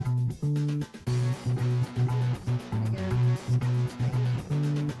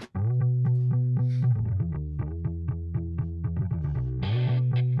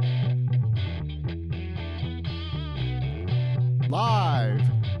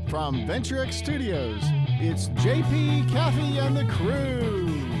From VentureX Studios, it's JP, Kathy, and the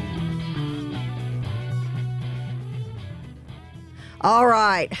crew. All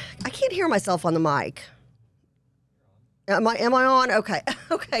right. I can't hear myself on the mic. Am I on? Okay.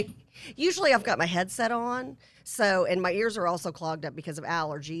 Okay. Usually I've got my headset on. So, and my ears are also clogged up because of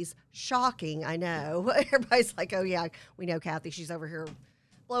allergies. Shocking, I know. Everybody's like, oh, yeah, we know Kathy. She's over here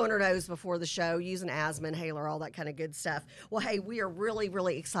blowing her nose before the show, using asthma inhaler, all that kind of good stuff. Well, hey, we are really,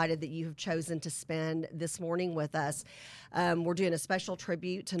 really excited that you have chosen to spend this morning with us. We're doing a special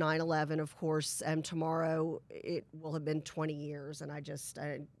tribute to 9/11, of course. Tomorrow it will have been 20 years. And I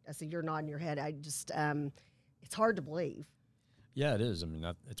see you're nodding your head. It's hard to believe. Yeah, it is. I mean,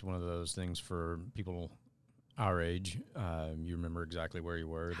 it's one of those things for people our age. You remember exactly where you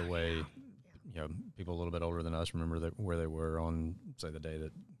were, the way people a little bit older than us remember where they were on, say, the day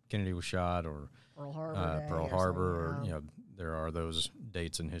that Kennedy was shot, or Pearl Harbor, or there are those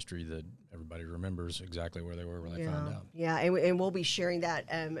dates in history that everybody remembers exactly where they were when they found out. Yeah, and we'll be sharing that.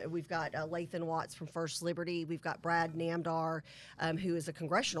 We've got Lathan Watts from First Liberty. We've got Brad Namdar, who is a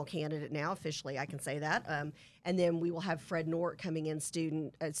congressional candidate now, officially, I can say that. And then we will have Fred Nort coming in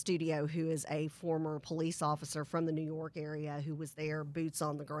studio, who is a former police officer from the New York area who was there, boots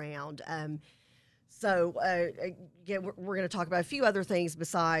on the ground. So, again, we're going to talk about a few other things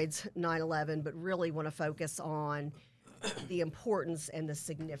besides 9/11, but really want to focus on the importance and the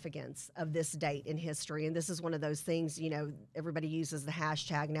significance of this date in history. And this is one of those things, everybody uses the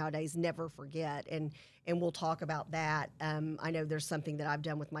hashtag nowadays, never forget. And we'll talk about that. I know there's something that I've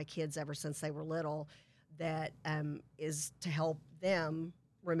done with my kids ever since they were little that is to help them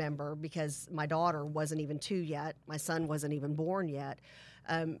remember, because my daughter wasn't even 2 yet. My son wasn't even born yet.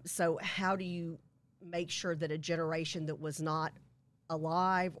 So how do you make sure that a generation that was not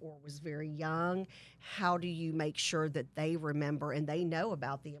alive or was very young, how do you make sure that they remember and they know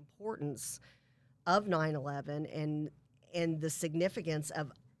about the importance of 9/11 and the significance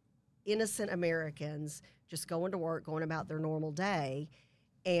of innocent Americans just going to work, going about their normal day,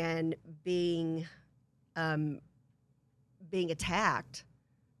 and being attacked?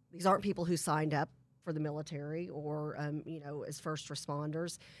 These aren't people who signed up for the military or, as first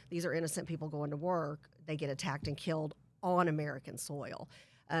responders. These are innocent people going to work. They get attacked and killed on American soil.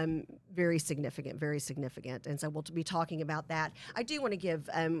 Very significant, very significant. And so we'll be talking about that. I do want to give,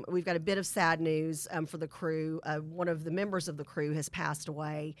 we've got a bit of sad news for the crew. One of the members of the crew has passed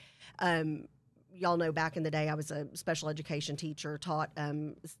away. Y'all know back in the day I was a special education teacher, taught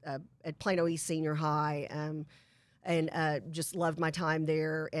at Plano East Senior High, and just loved my time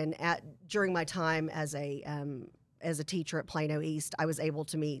there. And during my time as a teacher at Plano East, I was able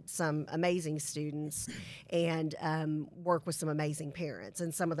to meet some amazing students and work with some amazing parents.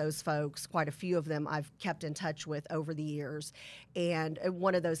 And some of those folks, quite a few of them, I've kept in touch with over the years. And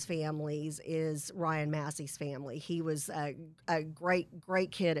one of those families is Ryan Massey's family. He was a great,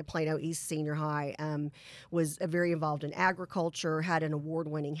 great kid at Plano East Senior High, was very involved in agriculture, had an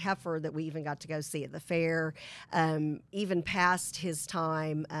award-winning heifer that we even got to go see at the fair. Even past his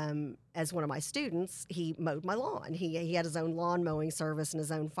time as one of my students, he mowed my lawn. He had his own lawn mowing service and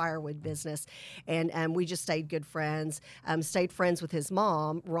his own firewood business. And we just stayed good friends, stayed friends with his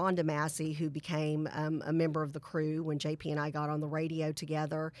mom, Rhonda Massey, who became a member of the crew when JP and I got on the radio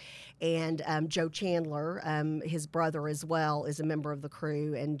together. And Joe Chandler, his brother as well, is a member of the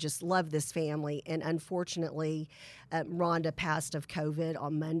crew, and just love this family. And unfortunately, Rhonda passed of COVID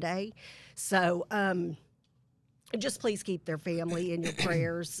on Monday. So, just please keep their family in your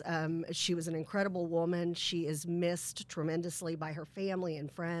prayers. She was an incredible woman. She is missed tremendously by her family and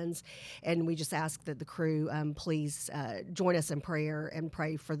friends. And we just ask that the crew please join us in prayer and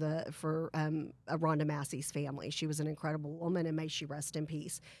pray for Rhonda Massey's family. She was an incredible woman, and may she rest in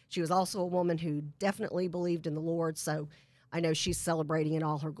peace. She was also a woman who definitely believed in the Lord. So I know she's celebrating in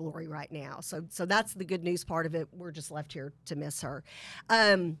all her glory right now. So that's the good news part of it. We're just left here to miss her.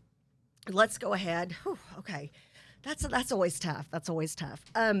 Let's go ahead. Whew, okay. That's always tough. That's always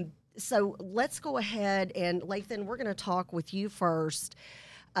tough. So let's go ahead, and Lathan, we're going to talk with you first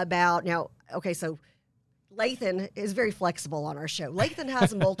about so Lathan is very flexible on our show. Lathan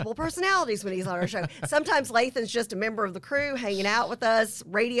has multiple personalities when he's on our show. Sometimes Lathan's just a member of the crew hanging out with us,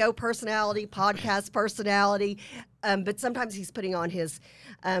 radio personality, podcast personality, but sometimes he's putting on his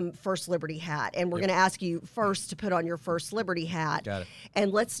First Liberty hat. And we're going to ask you first to put on your First Liberty hat. Got it.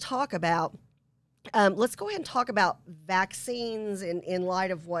 And let's talk about let's go ahead and talk about vaccines in light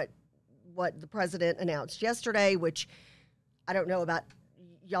of what the president announced yesterday, which I don't know about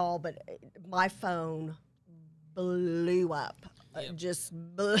y'all, but my phone blew up just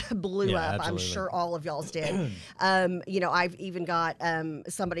blew Yeah, up. absolutely. I'm sure all of y'all's did. I've even got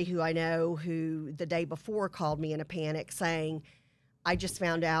somebody who I know who the day before called me in a panic saying, I just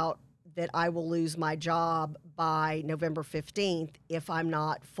found out that I will lose my job by November 15th if I'm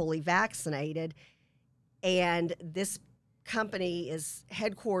not fully vaccinated. And this company is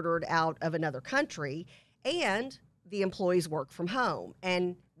headquartered out of another country, and the employees work from home.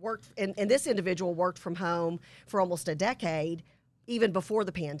 And this individual worked from home for almost a decade, even before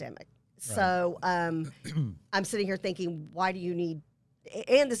the pandemic. Right. So I'm sitting here thinking, why do you need?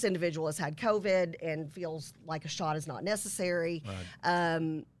 And this individual has had COVID and feels like a shot is not necessary.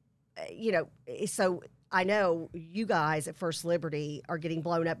 Right. So I know you guys at First Liberty are getting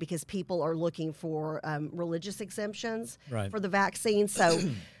blown up because people are looking for religious exemptions for the vaccine. So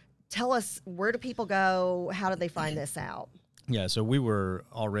tell us, where do people go? How do they find this out? Yeah, so we were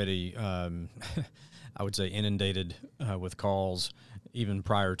already, I would say, inundated with calls even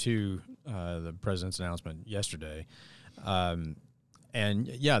prior to the president's announcement yesterday. And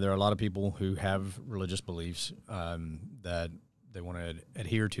yeah, there are a lot of people who have religious beliefs that they want to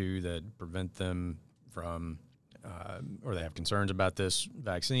adhere to that prevent them from, or they have concerns about this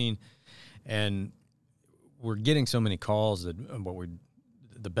vaccine. And we're getting so many calls that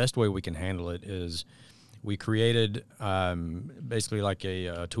the best way we can handle it is we created basically like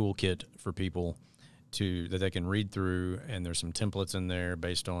a toolkit for people that they can read through, and there's some templates in there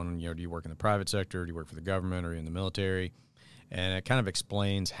based on, do you work in the private sector, do you work for the government, or are you in the military? And it kind of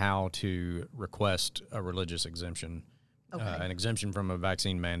explains how to request a religious exemption. Okay. An exemption from a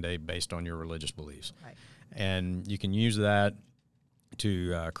vaccine mandate based on your religious beliefs. Right. And you can use that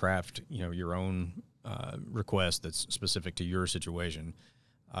to craft, your own request that's specific to your situation.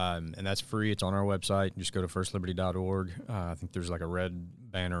 And that's free. It's on our website. Just go to firstliberty.org. I think there's like a red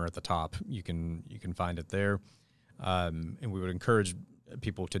banner at the top. You can find it there. And we would encourage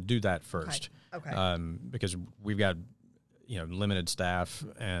people to do that first. Okay. Because we've got, limited staff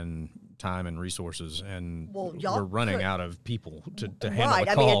and time and resources, and we're running out of people to handle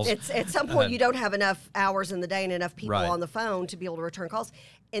the calls. It's at some point you don't have enough hours in the day and enough people on the phone to be able to return calls.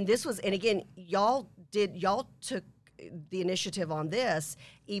 And again, y'all took the initiative on this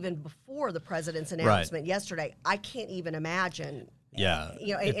even before the president's announcement yesterday. I can't even imagine. Yeah.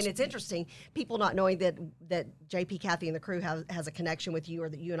 And it's interesting, people not knowing that JP, Kathy, and the crew has a connection with you, or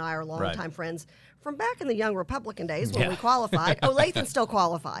that you and I are longtime friends from back in the young Republican days when we qualified. Oh, Lathan still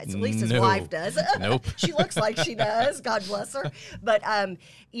qualifies. At least his wife does. Nope. She looks like she does. God bless her. But,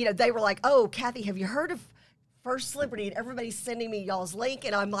 they were like, oh, Kathy, have you heard of First Liberty? And everybody's sending me y'all's link.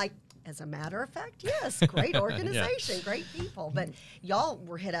 And I'm like, as a matter of fact, yes, great organization, great people. But y'all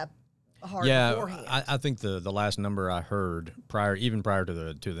were hit up hard beforehand. I think the last number I heard prior to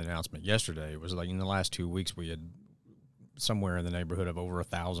the announcement yesterday was like in the last 2 weeks we had somewhere in the neighborhood of over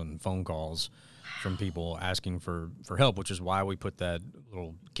 1,000 phone calls from people asking for help, which is why we put that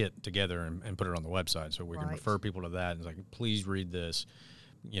little kit together and put it on the website so we can refer people to that. And it's like, please read this,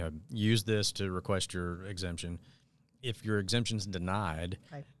 use this to request your exemption. If your exemption's denied,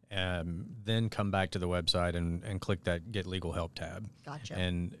 then come back to the website and click that Get Legal Help tab. Gotcha.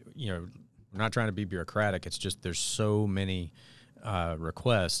 And, we're not trying to be bureaucratic. It's just there's so many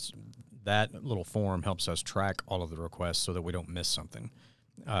requests. That little form helps us track all of the requests so that we don't miss something.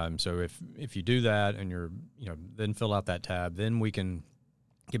 So if you do that and then fill out that tab, then we can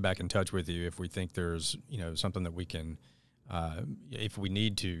get back in touch with you if we think there's, something that we can, if we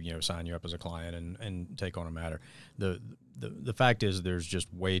need to, sign you up as a client and take on a matter. The fact is there's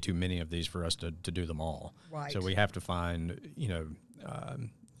just way too many of these for us to do them all. Right. So we have to find,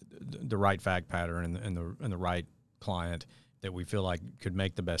 the right fact pattern and the right client that we feel like could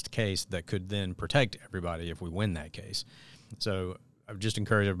make the best case that could then protect everybody if we win that case. So I would just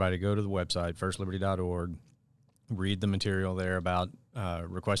encourage everybody to go to the website, firstliberty.org, read the material there about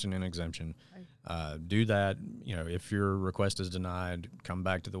requesting an exemption. Do that. If your request is denied, come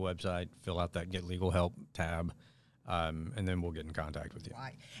back to the website, fill out that Get Legal Help tab, and then we'll get in contact with you.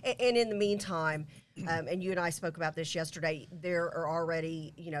 Right. And in the meantime, and you and I spoke about this yesterday, there are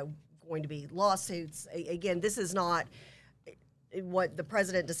already, going to be lawsuits. Again, this is not what the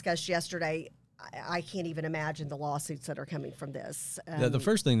president discussed yesterday. I can't even imagine the lawsuits that are coming from this. The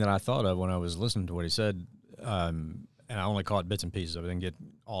first thing that I thought of when I was listening to what he said, and I only caught bits and pieces of it, I didn't get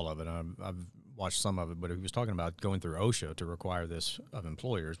all of it. I've watched some of it, but he was talking about going through OSHA to require this of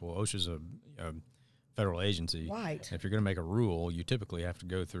employers. Well, OSHA's a federal agency. Right. And if you're going to make a rule, you typically have to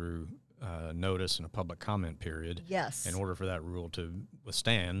go through notice and a public comment period. Yes. In order for that rule to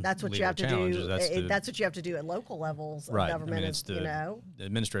withstand. That's what you have to do. That's what you have to do at local levels of government. It's the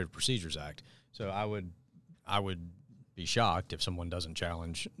Administrative Procedures Act. So I would be be shocked if someone doesn't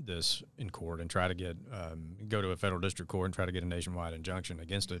challenge this in court and try to get go to a federal district court and try to get a nationwide injunction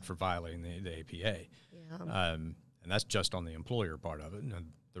against it for violating the APA. Yeah. And that's just on the employer part of it.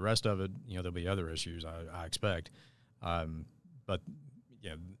 And the rest of it, there'll be other issues I expect. But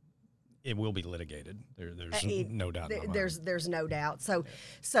yeah, it will be litigated. There's no doubt. There's no doubt.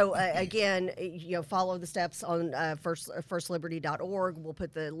 So again, follow the steps on firstliberty.org. We'll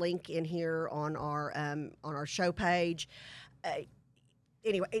put the link in here on our show page.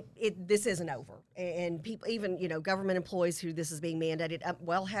 Anyway, this isn't over, and people, even government employees who this is being mandated.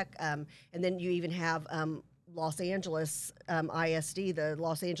 And then you even have Los Angeles ISD, the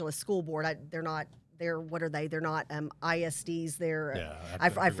Los Angeles School Board. They're not. What are they? They're not ISDs. They're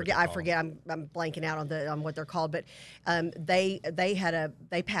I forget. I'm blanking out on what they're called. But they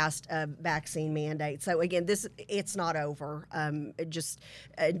passed a vaccine mandate. So again, it's not over. Just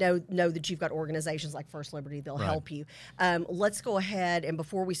know that you've got organizations like First Liberty. They'll help you. Let's go ahead, and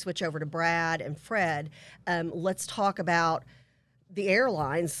before we switch over to Brad and Fred, let's talk about the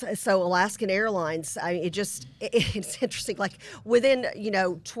airlines. So Alaskan Airlines, it's interesting. Like within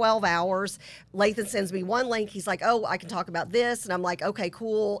 12 hours, Lathan sends me one link. He's like, "Oh, I can talk about this," and I'm like, "Okay,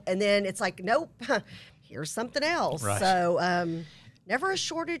 cool." And then it's like, "Nope, here's something else." Right. So never a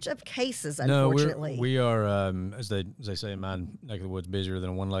shortage of cases, unfortunately. No, we are, as they say in my neck of the woods, busier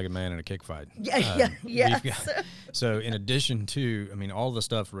than a one-legged man in a kick fight. Yes. So in addition to, all the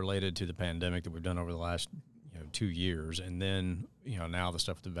stuff related to the pandemic that we've done over the last 2 years, and then now the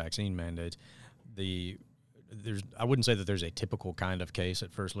stuff with the vaccine mandates, I wouldn't say that there's a typical kind of case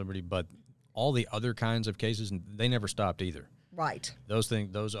at First Liberty, but all the other kinds of cases, they never stopped either. Right.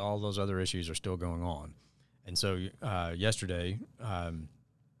 All those other issues are still going on. And so yesterday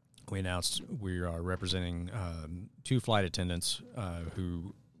we announced we are representing 2 flight attendants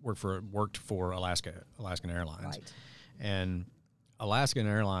who worked for Alaskan Airlines. Right. And Alaskan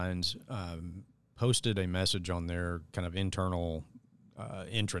Airlines posted a message on their kind of internal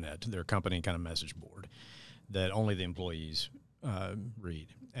intranet, their company kind of message board, that only the employees read.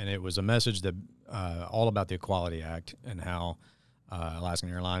 And it was a message that all about the Equality Act and how Alaskan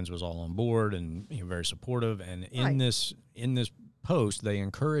Airlines was all on board and very supportive. And in this post, they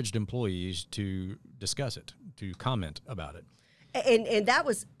encouraged employees to discuss it, to comment about it. And that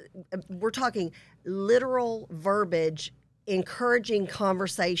was, we're talking literal verbiage, encouraging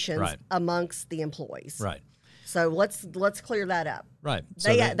conversations amongst the employees. Right. So let's clear that up. Right.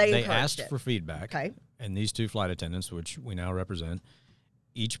 They asked for feedback. Okay. And these 2 flight attendants, which we now represent,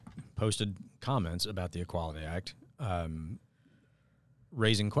 each posted comments about the Equality Act,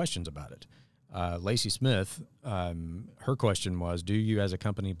 raising questions about it. Lacey Smith, her question was, do you as a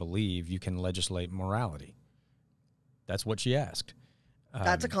company believe you can legislate morality? That's what she asked.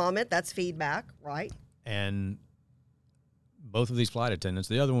 That's a comment. That's feedback, right? And both of these flight attendants,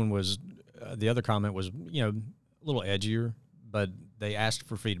 the other comment was, a little edgier, but they asked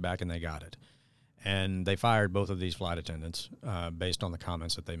for feedback and they got it. And they fired both of these flight attendants based on the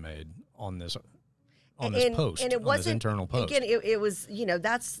comments that they made on this post, and it wasn't, this internal post. Again, it was,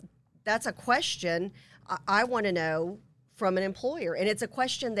 that's a question I want to know from an employer. And it's a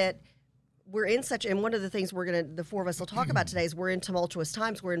question that we're in and one of the things the 4 of us will talk about today is we're in tumultuous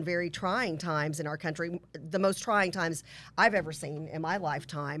times. We're in very trying times in our country, the most trying times I've ever seen in my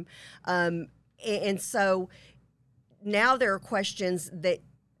lifetime. And so now there are questions that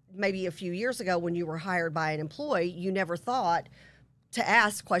maybe a few years ago when you were hired by an employee, you never thought to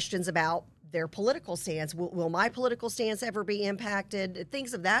ask questions about their political stance. Will my political stance ever be impacted?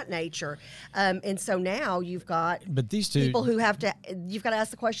 Things of that nature. And so now you've got these 2 people who you've got to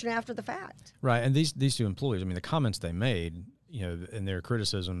ask the question after the fact. Right. And these 2 employees, the comments they made, and their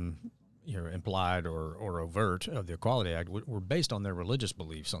criticism, implied or overt of the Equality Act were based on their religious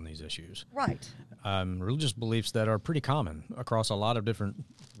beliefs on these issues. Right. Religious beliefs that are pretty common across a lot of different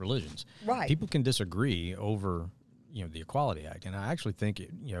religions. Right. People can disagree over the Equality Act. And I actually think,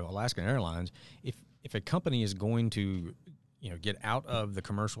 Alaskan Airlines, if a company is going to, get out of the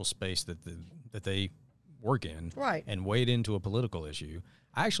commercial space that they work in and wade into a political issue,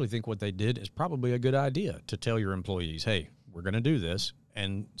 I actually think what they did is probably a good idea to tell your employees, hey, we're going to do this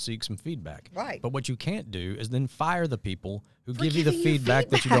and seek some feedback. Right. But what you can't do is then fire the people who give you the feedback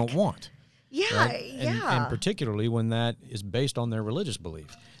that you don't want. Yeah, right? And particularly when that is based on their religious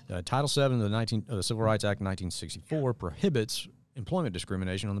belief. Title VII of the Civil Rights Act of 1964 prohibits employment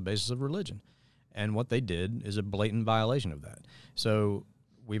discrimination on the basis of religion. And what they did is a blatant violation of that. So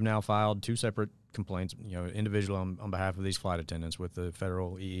we've now filed 2 separate complaints, individually on behalf of these flight attendants with the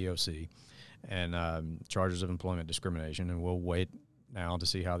federal EEOC and charges of employment discrimination. And we'll wait now to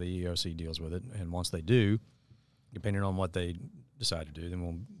see how the EEOC deals with it. And once they do, depending on what they decide to do, then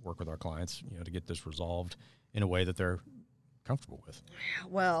we'll work with our clients, to get this resolved in a way that they're comfortable with.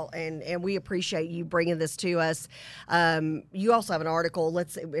 Well, and we appreciate you bringing this to us. You also have an article.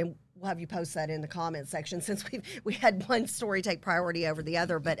 And we'll have you post that in the comment section since we had one story take priority over the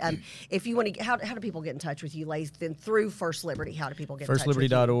other. But if you want to, how do people get in touch with you, Lathan, through First Liberty? How do people get in touch with you?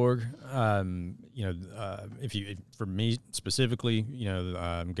 FirstLiberty.org. For me specifically,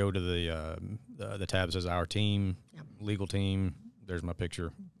 go to the tab that says Our Team, Legal Team. There's my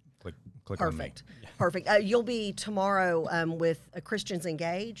picture. Click Perfect. on me. Perfect. You'll be tomorrow with Christians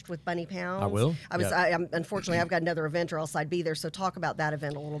Engaged with Bunny Pounds. I will. Unfortunately, I've got another event, or else I'd be there. So talk about that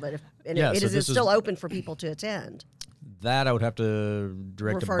event a little bit. Is it still open for people to attend? That I would have to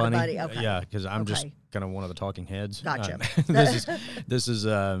direct Refer to Bunny. Bunny. Okay. Yeah, because I'm just kind of one of the talking heads. Gotcha. This is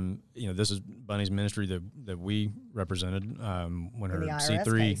Bunny's ministry that we represented when her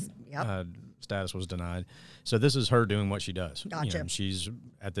C3 status was denied. So this is her doing what she does. Gotcha. She's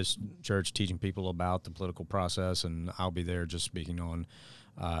at this church teaching people about the political process, and I'll be there just speaking on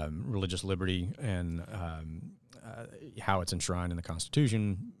religious liberty and how it's enshrined in the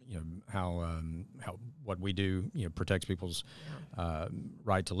Constitution. How what we do protects people's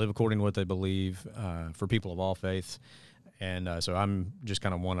right to live according to what they believe for people of all faiths, and so I'm just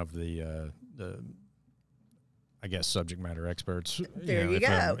kind of one of the I guess subject matter experts. There you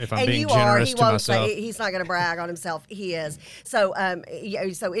go. If I'm being generous to myself, he's not going to brag on himself. He is. So,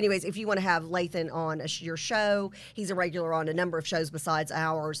 so anyways, if you want to have Lathan on your show, he's a regular on a number of shows besides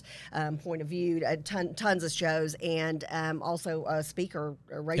ours. Point of View, tons of shows, and also a speaker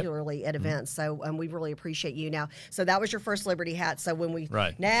regularly at events. So we really appreciate you. Now, so that was your First Liberty hat. So when we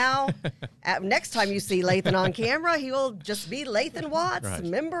now, next time you see Lathan on camera, he will just be Lathan Watts,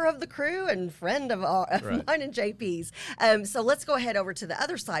 member of the crew and friend of mine and JP's. So let's go ahead over to the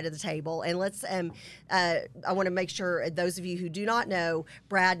other side of the table, and let's. I want to make sure those of you who do not know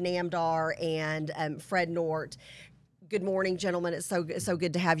Brad Namdar and Fred Nort. Good morning, gentlemen. It's so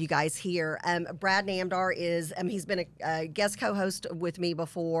good to have you guys here. Brad Namdar is he's been a guest co-host with me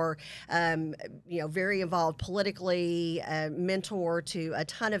before. Very involved politically, mentor to a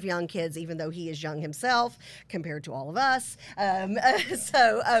ton of young kids, even though he is young himself compared to all of us. But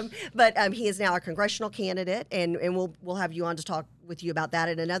he is now a congressional candidate, and we'll have you on to talk with you about that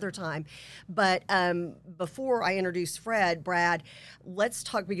at another time. But before I introduce Brad, let's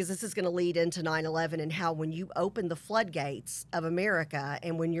talk, because this is going to lead into 9/11 and how when you open the floodgates of America,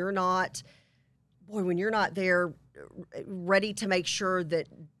 and when you're not there ready to make sure that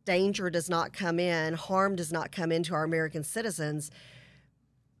danger does not come in, harm does not come into our American citizens,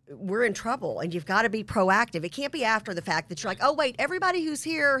 we're in trouble, and you've got to be proactive. It can't be after the fact that you're like, oh, wait, everybody who's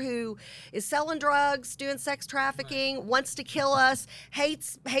here who is selling drugs, doing sex trafficking, wants to kill us,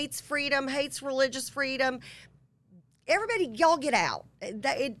 hates freedom, hates religious freedom. Everybody, y'all get out.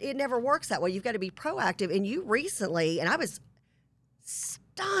 It never works that way. You've got to be proactive. And you recently, and I was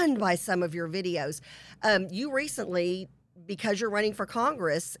stunned by some of your videos, you recently, because you're running for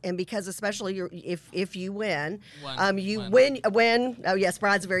Congress, and because especially if you win, win. Oh yes,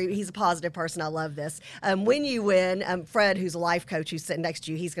 Brad's he's a positive person. I love this. When you win, Fred, who's a life coach, who's sitting next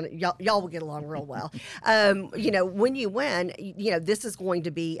to you, he's y'all will get along real well. When you win, this is going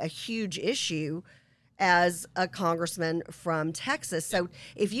to be a huge issue as a congressman from Texas. So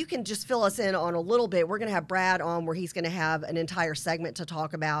if you can just fill us in on a little bit, we're going to have Brad on where he's going to have an entire segment to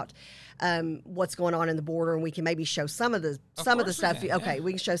talk about what's going on in the border, and we can maybe show some of the stuff. We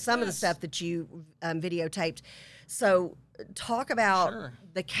can show some of the stuff that you videotaped. So talk about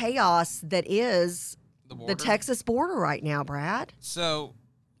the chaos that is the Texas border right now, Brad. So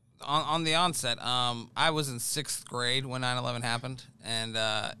on the onset, I was in 6th grade when 9/11 happened, and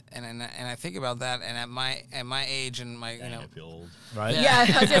I think about that, and at my age and my right? Yeah,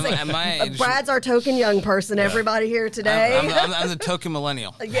 at my age, Brad's our token young person. Everybody here today. I'm the token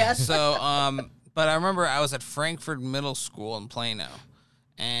millennial. Yes. So, but I remember I was at Frankford Middle School in Plano,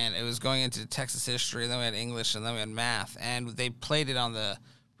 and it was going into Texas history. Then we had English, and then we had math, and they played it on the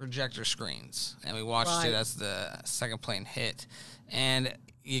projector screens, and we watched it as the second plane hit, and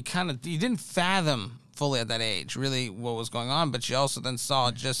you didn't fathom fully at that age really what was going on, but you also then saw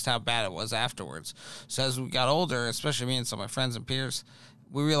just how bad it was afterwards. So as we got older, especially me and some of my friends and peers,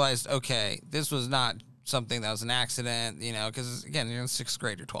 we realized, okay, this was not something that was an accident, because again, you're in 6th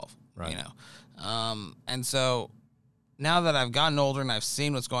grade, you're 12, right. And so now that I've gotten older and I've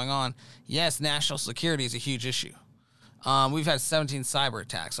seen what's going on, yes, national security is a huge issue. We've had 17 cyber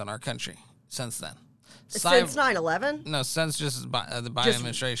attacks on our country since then. Since 9/11? No, since just the Biden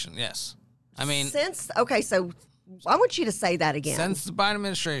administration, yes. I mean... so I want you to say that again. Since the Biden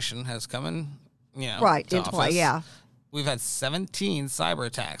administration has come in right to into play. office. Yeah. We've had 17 cyber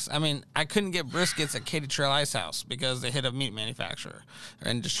attacks. I mean, I couldn't get briskets at Katie Trail Ice House because they hit a meat manufacturer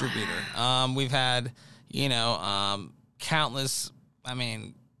and distributor. We've had, countless,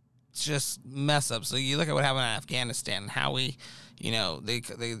 just mess ups. So you look at what happened in Afghanistan, how we, they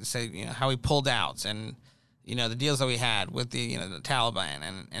say, how we pulled out and, the deals that we had with the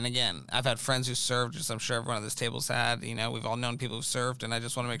Taliban. And again, I've had friends who served, as I'm sure everyone at this table's had. We've all known people who served, and I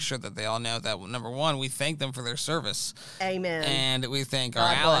just want to make sure that they all know that, number one, we thank them for their service. Amen. And we thank God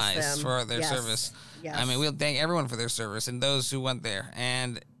our bless allies them. for their Yes. service. Yes. We'll thank everyone for their service and those who went there.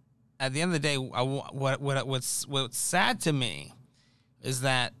 And at the end of the day, what's sad to me is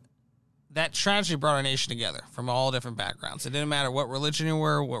that tragedy brought our nation together from all different backgrounds. It didn't matter what religion you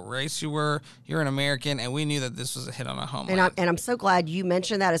were, what race you were. You're an American, and we knew that this was a hit on our homeland. And I'm so glad you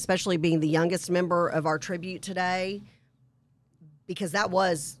mentioned that, especially being the youngest member of our tribute today, because that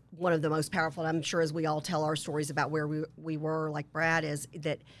was one of the most powerful. And I'm sure as we all tell our stories about where we were, like Brad, is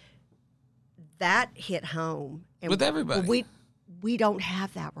that hit home. And with everybody. We don't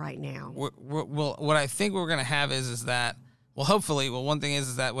have that right now. Well, what I think we're going to have is that, well, hopefully, one thing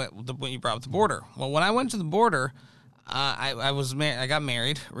is that what you brought up the border. Well, when I went to the border, I got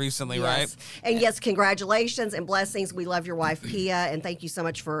married recently, Yes. right? And yes, congratulations and blessings. We love your wife, Pia, and thank you so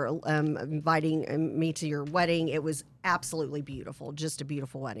much for inviting me to your wedding. It was absolutely beautiful. Just a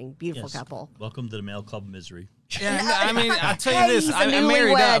beautiful wedding. Beautiful Yes. couple. Welcome to the Male Club of Misery. Yeah, I'll tell you Hey, this. he's a I'm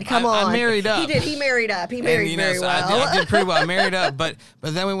married newlywed. up. Come on. I'm married up. He married up. He married very so well. I did pretty well. I married up, but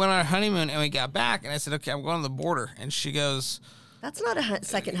then we went on our honeymoon and we got back, and I said, "Okay, I'm going to the border," and she goes, That's not a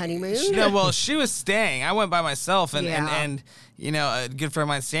second honeymoon. No, well, she was staying. I went by myself, and Yeah. a good friend of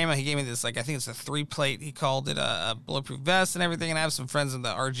mine, Samuel, he gave me this, I think it's a 3-plate. He called it a bulletproof vest and everything. And I have some friends in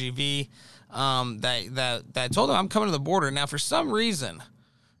the RGV that I told them I'm coming to the border. Now, for some reason,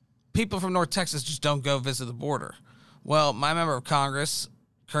 people from North Texas just don't go visit the border. Well, my member of Congress,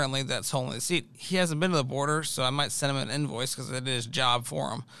 currently that's holding the seat, he hasn't been to the border, so I might send him an invoice because it is his job for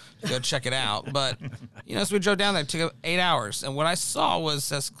him to go check it out. But, so we drove down there. It took 8 hours. And what I saw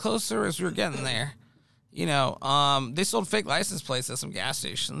was as closer as we were getting there, they sold fake license plates at some gas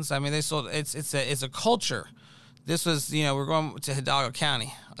stations. They sold, it's a culture. This was, we're going to Hidalgo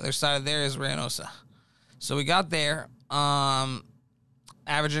County. Other side of there is Reynosa. So we got there.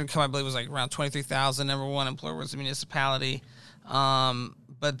 Average income, I believe, was like around 23,000. Number one employer was the municipality.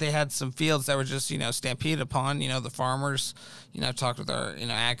 But they had some fields that were just, stampeded upon, the farmers. I've talked with our,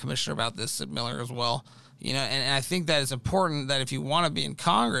 ag commissioner about this at Miller as well. And I think that it's important that if you want to be in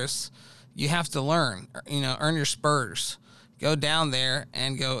Congress, you have to learn, earn your spurs. Go down there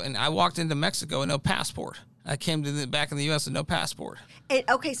and go. And I walked into Mexico with no passport. I came to back in the U.S. with no passport. And,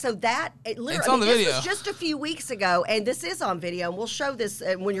 okay, so that literally, It's on the this video. was just a few weeks ago, and this is on video, and we'll show this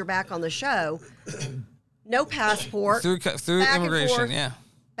when you're back on the show. No passport. Through back and immigration, forth, yeah.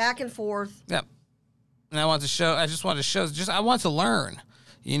 Back and forth. Yep. And I just wanted to show, I want to learn,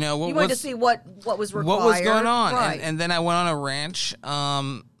 You wanted to see what was required. What was going on. Right. And then I went on a ranch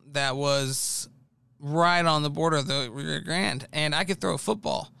that was right on the border of the Rio Grande, and I could throw a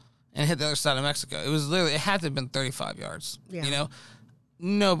football and hit the other side of Mexico. It was literally, it had to have been 35 yards, Yeah.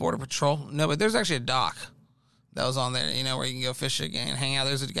 No border patrol, no, but there's actually a dock that was on there, where you can go fishing and hang out.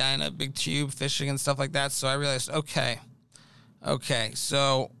 There's a guy in a big tube fishing and stuff like that. So I realized, okay.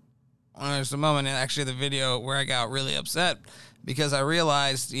 So there's a moment in actually the video where I got really upset because I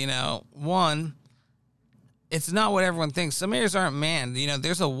realized, one, it's not what everyone thinks. Some areas aren't manned.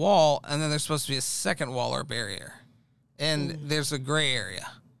 There's a wall, and then there's supposed to be a second wall or barrier. And there's a gray area.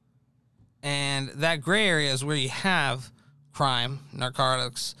 And that gray area is where you have crime,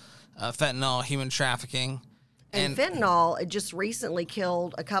 narcotics, fentanyl, human trafficking. And fentanyl just recently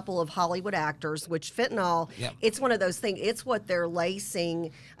killed a couple of Hollywood actors, which fentanyl, Yep. it's one of those things. It's what they're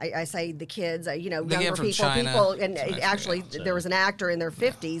lacing, I say the kids, younger get from people. China. People, and That's actually, right. there was an actor in their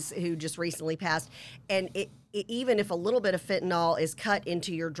 50s who just recently passed. And even if a little bit of fentanyl is cut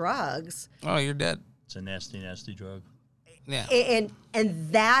into your drugs, Oh, you're dead. It's a nasty, nasty drug. Yeah.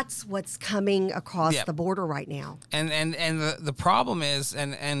 and that's what's coming across Yep. the border right now. And the problem is,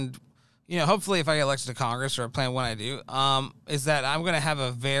 and hopefully if I get elected to Congress, or I plan when I do, is that I'm going to have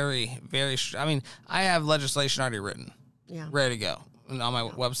a very, very, I have legislation already written, Yeah. ready to go. And on my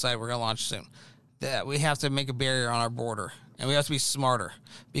website, we're going to launch soon. That we have to make a barrier on our border, and we have to be smarter.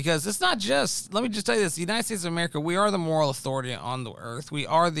 Because it's not just, let me just tell you this, the United States of America, we are the moral authority on the earth. We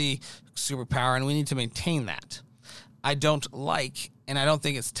are the superpower, and we need to maintain that. I don't like, and I don't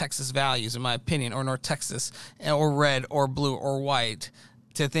think it's Texas values, in my opinion, or North Texas, or red, or blue, or white,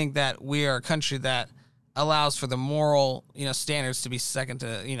 to think that we are a country that allows for the moral, standards to be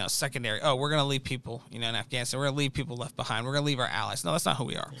secondary. Oh, we're going to leave people, in Afghanistan. We're going to leave people left behind. We're going to leave our allies. No, that's not who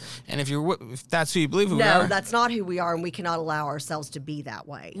we are. And if that's who you believe we are. No, that's not who we are, and we cannot allow ourselves to be that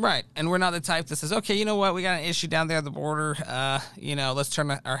way. Right. And we're not the type that says, okay, you know what? We got an issue down there at the border. Let's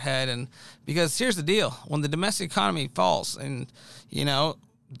turn our head. Because here's the deal. When the domestic economy falls and,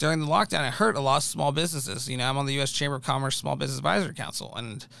 during the lockdown, it hurt a lot of small businesses. I'm on the U.S. Chamber of Commerce Small Business Advisory Council,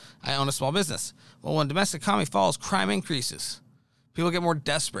 and I own a small business. Well, when domestic economy falls, crime increases. People get more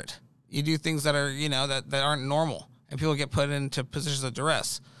desperate. You do things that are, that aren't normal, and people get put into positions of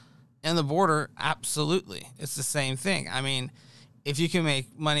duress. And the border, absolutely. It's the same thing. I mean, if you can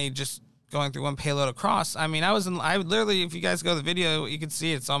make money just going through one payload across, I literally, if you guys go to the video, you can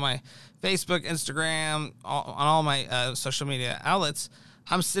see it's on my Facebook, Instagram, on all my social media outlets.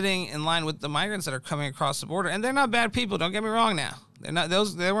 I'm sitting in line with the migrants that are coming across the border, and they're not bad people. Don't get me wrong now.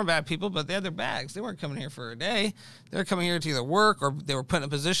 They weren't bad people, but they had their bags. They weren't coming here for a day. They were coming here to either work or they were put in a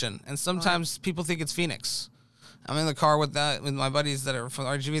position. And sometimes people think it's Phoenix. I'm in the car with my buddies that are from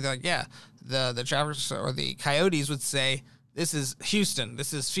RGV. They're like, yeah, the travelers or the coyotes would say, this is Houston.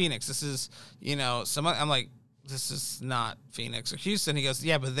 This is Phoenix. This is, I'm like, this is not Phoenix or Houston. He goes,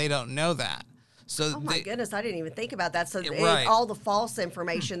 yeah, but they don't know that. So oh my goodness, I didn't even think about that. So right. all the false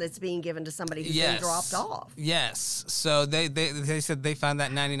information that's being given to somebody who's been dropped off. Yes. So they said they found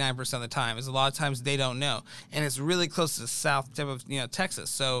that 99% of the time. Is a lot of times they don't know, and it's really close to the south tip of Texas.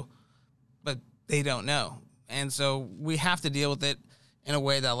 So, but they don't know, and so we have to deal with it in a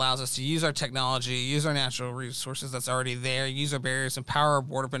way that allows us to use our technology, use our natural resources that's already there, use our barriers, empower our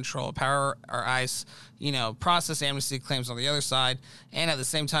border patrol, empower our ICE, process amnesty claims on the other side, and at the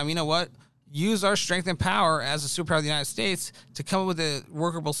same time, you know what? Use our strength and power as a superpower of the United States to come up with a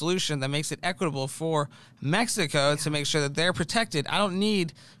workable solution that makes it equitable for Mexico to make sure that they're protected. I don't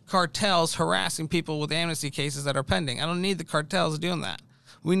need cartels harassing people with amnesty cases that are pending. I don't need the cartels doing that.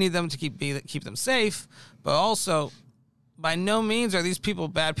 We need them to keep them safe, but also by no means are these people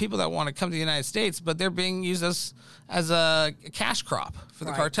bad people that want to come to the United States, but they're being used as a cash crop for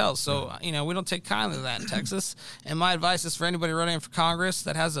the cartels. So, we don't take kindly to that in Texas. And my advice is for anybody running for Congress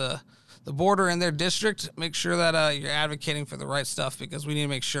that has the border in their district, make sure that you're advocating for the right stuff, because we need to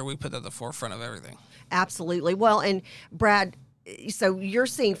make sure we put that at the forefront of everything. Absolutely. Well, and Brad, so you're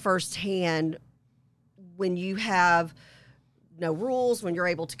seeing firsthand when you have no rules, when you're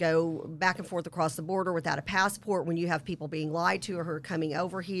able to go back and forth across the border without a passport, when you have people being lied to or who are coming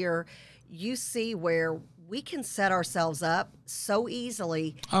over here, you see where we can set ourselves up so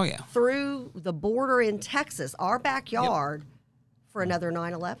easily through the border in Texas, our backyard, for another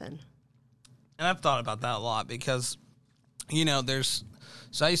 9/11. And I've thought about that a lot because,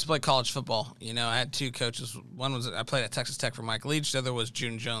 so I used to play college football. I had two coaches. One was I played at Texas Tech for Mike Leach. The other was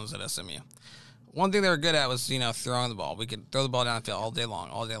June Jones at SMU. One thing they were good at was, throwing the ball. We could throw the ball down the field all day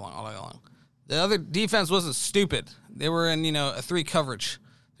long. The other defense wasn't stupid. They were in, a 3 coverage.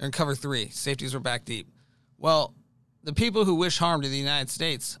 They're in cover 3. Safeties were back deep. Well, the people who wish harm to the United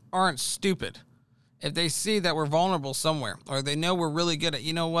States aren't stupid. If they see that we're vulnerable somewhere, or they know we're really good at, if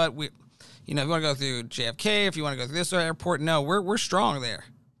you want to go through JFK, if you want to go through this airport, no, we're strong there.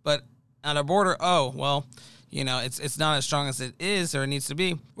 But at our border, it's not as strong as it is or it needs to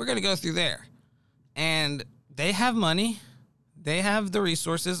be. We're going to go through there. And they have money. They have the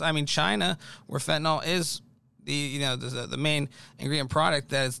resources. I mean, China, where fentanyl is the main ingredient product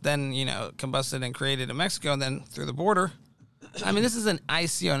that is then, combusted and created in Mexico and then through the border. I mean, this is an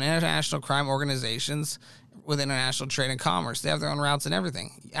ICO, an international crime organizations with international trade and commerce. They have their own routes and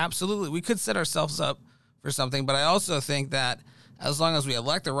everything. Absolutely. We could set ourselves up for something, but I also think that as long as we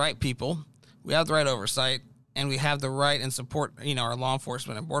elect the right people, we have the right oversight, and we have the right and support, our law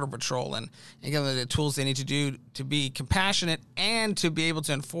enforcement and border patrol and give them the tools they need to do to be compassionate and to be able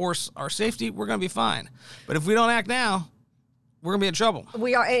to enforce our safety, we're going to be fine. But if we don't act now, we're going to be in trouble.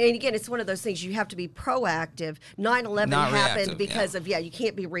 We are. And again, it's one of those things you have to be proactive. 9/11 happened because of, you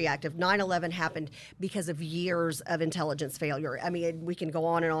can't be reactive. 9/11 happened because of years of intelligence failure. I mean, we can go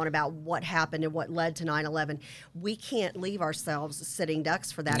on and on about what happened and what led to 9/11. We can't leave ourselves sitting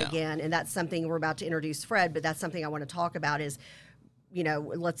ducks for that again. And that's something we're about to introduce Fred, but that's something I want to talk about is, we're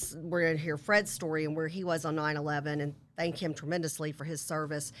going to hear Fred's story and where he was on 9/11 and thank him tremendously for his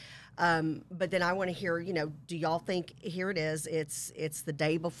service. But then I want to hear, do y'all think, here it is, it's the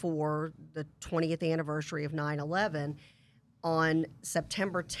day before the 20th anniversary of 9/11 on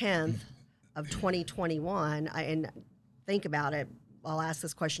September 10th of 2021, and think about it, I'll ask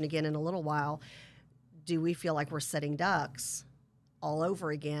this question again in a little while, do we feel like we're sitting ducks all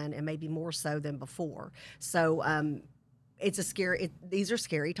over again and maybe more so than before? So, these are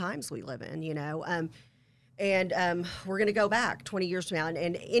scary times we live in, And we're going to go back 20 years from now.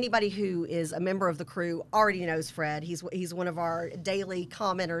 And anybody who is a member of the crew already knows Fred. He's one of our daily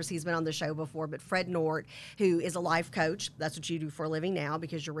commenters. He's been on the show before. But Fred Nort, who is a life coach, that's what you do for a living now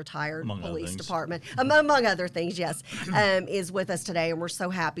because you're retired police department, among other things, yes, is with us today. And we're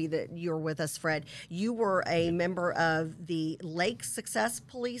so happy that you're with us, Fred. You were a member of the Lake Success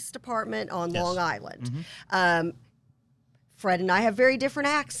Police Department on Long Island. Fred and I have very different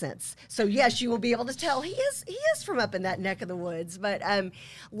accents. So yes, you will be able to tell he is from up in that neck of the woods. But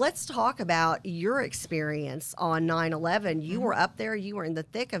let's talk about your experience on 9/11. You were up there, you were in the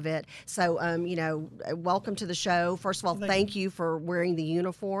thick of it. So welcome to the show. First of all, thank you for wearing the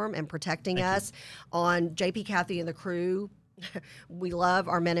uniform and protecting us. On JP, Kathy, and the crew, we love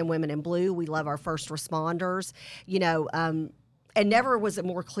our men and women in blue. We love our first responders. And never was it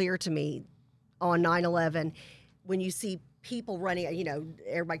more clear to me on 9/11 when you see people running,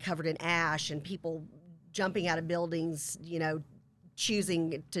 everybody covered in ash and people jumping out of buildings,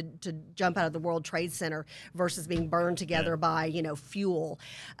 choosing to jump out of the World Trade Center versus being burned together by, fuel.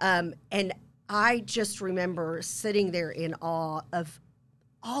 And I just remember sitting there in awe of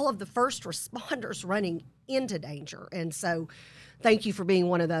all of the first responders running into danger. And so thank you for being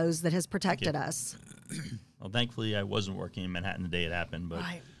one of those that has protected us. Well, thankfully, I wasn't working in Manhattan the day it happened, but...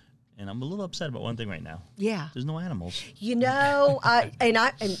 Right. And I'm a little upset about one thing right now. Yeah. There's no animals. See, he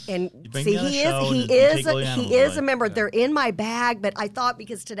is a member. They're in my bag, but I thought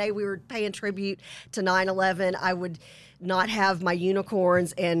because today we were paying tribute to 9/11, I would not have my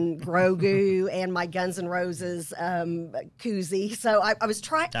unicorns and Grogu and my Guns N' Roses koozie. So I was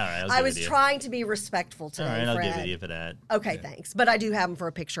trying. I was trying to be respectful today. All right, I'll Fred. give it to you for that. Okay, thanks. But I do have them for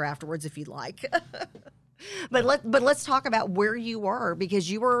a picture afterwards if you'd like. But let's talk about where you were,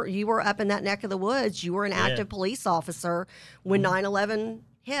 because you were up in that neck of the woods. You were an active police officer when 9/11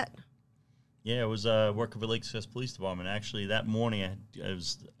 hit. Yeah, I was working for Lake Success Police Department. Actually, that morning I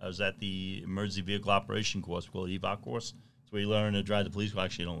was at the Emergency Vehicle Operation course called EVOC course. It's where you learn to drive the police car.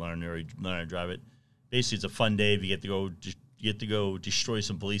 Actually, you don't learn how to drive it. Basically, it's a fun day if you get to go destroy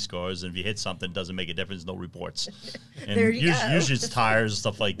some police cars, and if you hit something, it doesn't make a difference, no reports. And usually it's tires and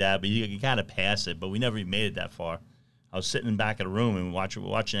stuff like that, but you kind of pass it, but we never even made it that far. I was sitting in the back of the room and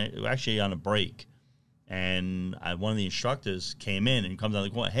watching it, actually on a break, and one of the instructors came in and comes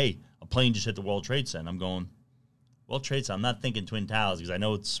out like, hey, a plane just hit the World Trade Center. I'm going, World Trade Center? I'm not thinking Twin Towers because I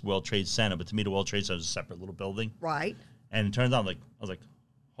know it's World Trade Center, but to me the World Trade Center is a separate little building. Right. And it turns out, I was like,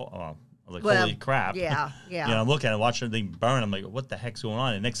 holy crap. Yeah. I'm looking at it, watching everything burn. I'm like, what the heck's going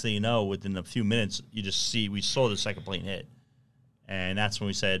on? And next thing you know, within a few minutes, we saw the second plane hit. And that's when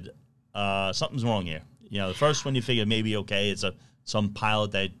we said, something's wrong here. The first one you figure maybe, okay, it's some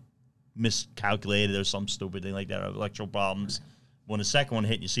pilot that miscalculated or some stupid thing like that, or electrical problems. When the second one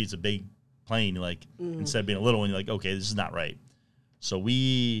hit, you see it's a big plane, instead of being a little one, you're like, okay, this is not right. So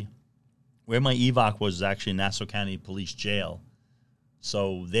where my evac was actually Nassau County Police Jail.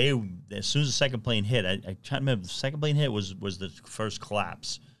 So as soon as the second plane hit, I can't remember, the second plane hit was the first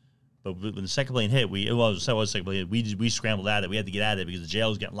collapse. But when the second plane hit, we scrambled out of it. We had to get out of it because the jail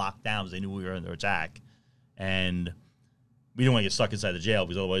was getting locked down because they knew we were under attack. And we didn't want to get stuck inside the jail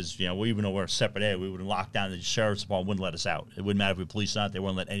because otherwise, even though we're a separate area, we would have locked down. The sheriff's department wouldn't let us out. It wouldn't matter if we were police or not. They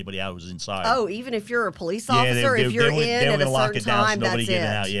wouldn't let anybody out who was inside. Oh, even if you're a police officer, if you're in at a certain time, that's it.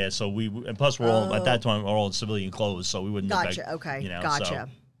 Out. Yeah, so and plus we're all, at that time, we're all in civilian clothes, so we wouldn't look like, okay, gotcha.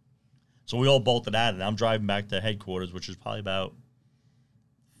 So we all bolted out, and I'm driving back to headquarters, which is probably about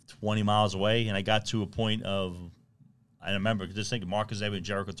 20 miles away, and I got to a point of, I remember, just thinking Marcus Avenue,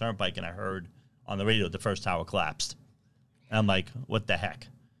 Jericho Turnpike, and I heard on the radio the first tower collapsed. And I'm like, what the heck?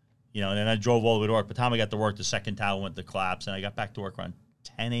 And then I drove all the way to work. By the time I got to work, the second tower went to collapse, and I got back to work around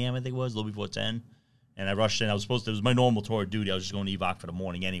 10 a.m., I think it was, a little before 10. And I rushed in. It was my normal tour of duty. I was just going to evac for the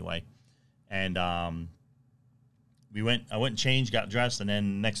morning anyway. And I went and changed, got dressed, and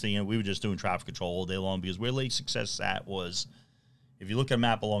then next thing we were just doing traffic control all day long because where Lake Success at was, if you look at a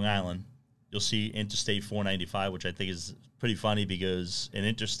map of Long Island, you'll see Interstate 495, which I think is pretty funny because an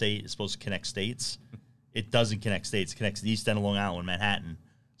interstate is supposed to connect states. It doesn't connect states. It connects the east end of Long Island, Manhattan.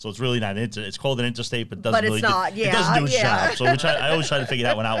 So it's really not it's called an interstate, but it doesn't really it doesn't do its job. So I always tried to figure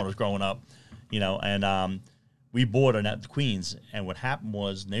that one out when I was growing up, and we bordered at Queens, and what happened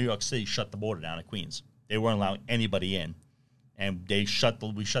was New York City shut the border down at Queens. They weren't allowing anybody in, and we shut the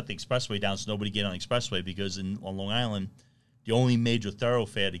expressway down so nobody get on the expressway because on Long Island, the only major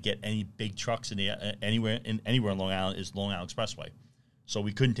thoroughfare to get any big trucks anywhere in Long Island is Long Island Expressway. So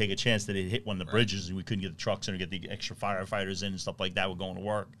we couldn't take a chance that it hit one of the bridges, and we couldn't get the trucks in or get the extra firefighters in and stuff like that. We're going to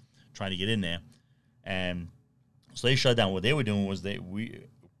work, trying to get in there. And so they shut down. What they were doing was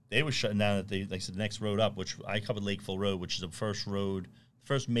they were shutting down like I said, the next road up, which I covered Lakeville Road, which is the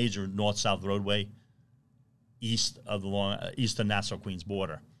first major north-south roadway east of Nassau Queens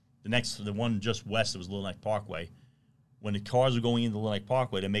border. The one just west, was Little Neck Parkway. When the cars were going into Little Neck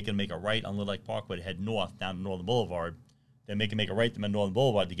Parkway, they're making them make a right on Little Neck Parkway to head north down to Northern Boulevard. They're making them make a right to Northern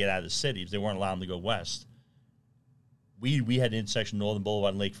Boulevard to get out of the city. They weren't allowing them to go west. We had an intersection Northern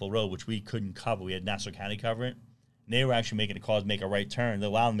Boulevard and Lakeville Road, which we couldn't cover. We had Nassau County cover it. And they were actually making the cars make a right turn. They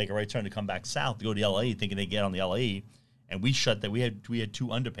allowed them to make a right turn to come back south to go to the LA, thinking they'd get on the LA. And we shut that. We had 2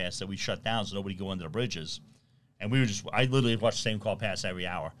 underpasses that we shut down so nobody could go under the bridges. And I literally watched the same car pass every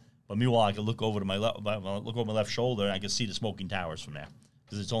hour. But meanwhile, I could look over my left shoulder, and I could see the smoking towers from there.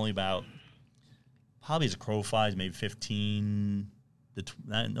 Because it's only about, probably as a crow flies, maybe 15,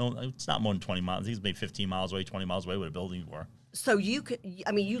 no, it's not more than 20 miles. I think it's maybe 15 miles away, 20 miles away where the buildings were. So you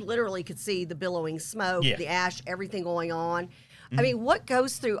literally could see the billowing smoke, the ash, everything going on. Mm-hmm. I mean, what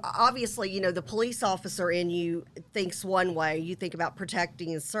goes through, obviously, the police officer in you thinks one way, you think about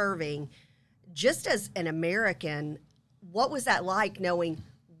protecting and serving. Just as an American, what was that like knowing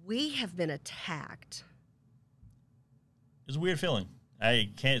we have been attacked? It's a weird feeling.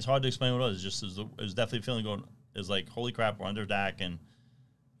 It's hard to explain what it was. It was definitely a feeling going, it was like, holy crap, we're under attack. And,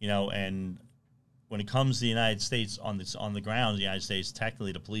 and when it comes to the United States on the ground, the United States,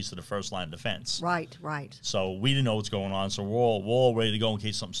 technically the police are the first line of defense. Right. So we didn't know what's going on. So we're all ready to go in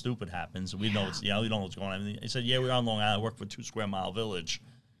case something stupid happens. We know we don't know what's going on. They said, we're on Long Island. I work for 2 Square Mile Village,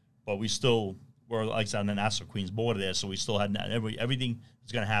 but we still were like I said on the Nassau Queens border there. So we still had everything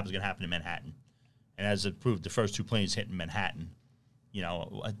that's going to happen in Manhattan. And as it proved, the first 2 planes hit in Manhattan.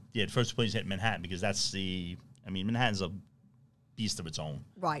 The first 2 planes hit in Manhattan because Manhattan's a beast of its own.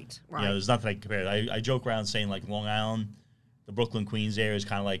 Right. There's nothing I can compare. I joke around saying like Long Island, the Brooklyn, Queens area is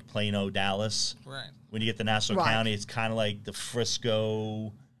kind of like Plano, Dallas. Right. When you get to Nassau County, it's kind of like the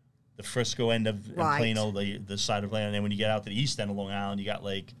Frisco end of Plano, the side of Plano. And then when you get out to the east end of Long Island, you got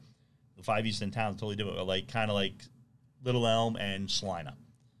like the 5 eastern towns totally different, like kind of like Little Elm and Salina.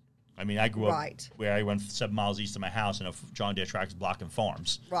 I grew up where I went 7 miles east of my house and a John Deere tractor blocking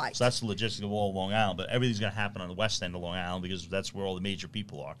farms. Right. So that's the logistics of all of Long Island. But everything's going to happen on the west end of Long Island because that's where all the major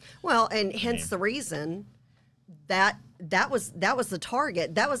people are. Well, and hence the reason that was the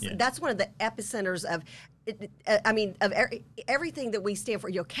target. That's one of the epicenters of. Everything that we stand for.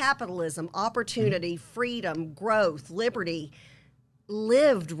 Capitalism, opportunity, freedom, growth, liberty,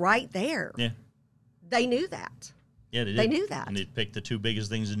 lived right there. Yeah. They knew that. Yeah, they did. They knew that. And they picked the 2 biggest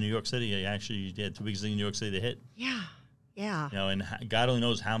things in New York City. They actually did 2 biggest things in New York City to hit. Yeah. And God only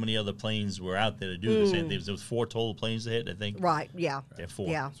knows how many other planes were out there to do this. There was 4 total planes to hit, I think. Right, yeah. Yeah, 4.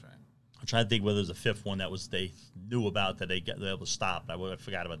 Yeah. That's right. I'm trying to think whether there's a 5th one that they knew about that they were able to stop. I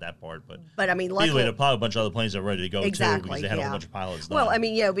forgot about that part. But luckily, there are probably a bunch of other planes that are ready to go, too, because they had a whole bunch of pilots done.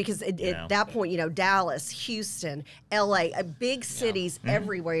 Well, because at that point, Dallas, Houston, L.A., big cities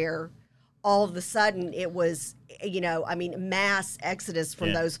everywhere, all of a sudden it was, mass exodus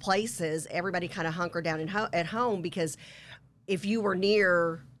from those places. Everybody kind of hunkered down at home because if you were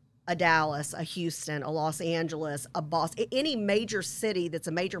near a Dallas, a Houston, a Los Angeles, a Boston, any major city that's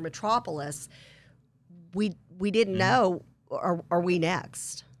a major metropolis, we didn't know, are we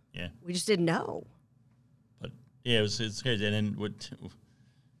next? Yeah. We just didn't know. But, it's crazy. And then what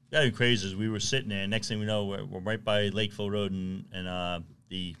got me crazy is we were sitting there, and next thing we know, we're right by Lakeville Road and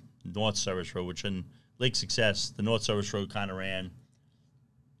the North Service Road, which in Lake Success, the North Service Road kind of ran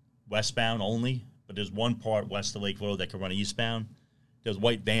westbound only, but there's one part west of Lakeville Road that could run eastbound. There's a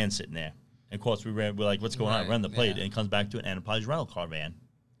white van sitting there. And of course, we're like, what's going on? Run the plate. And it comes back to an Enterprise rental car van.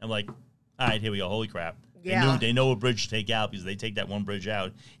 I'm like, all right, here we go. Holy crap. Yeah. They know a bridge to take out because they take that one bridge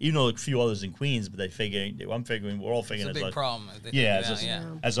out. Even though a few others in Queens, but we're all figuring it's a big problem.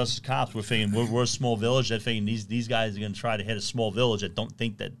 As us as cops, we're figuring we're a small village. They're thinking these guys are going to try to hit a small village that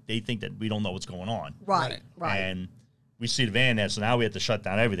think that we don't know what's going on. Right. And we see the van there, so now we have to shut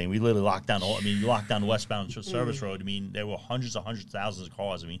down everything. We literally locked down you locked down the westbound service road. There were hundreds of thousands of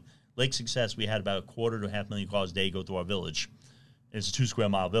cars. Lake Success, we had about 250,000 to 500,000 cars a day go through our village. It's a 2 square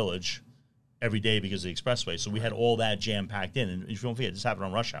mile village every day because of the expressway. So we had all that jam packed in. And if you don't forget, this happened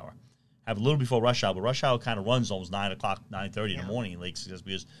on rush hour. Happened a little before rush hour, but rush hour kind of runs almost 9 o'clock, 9:30 in the morning in Lake Success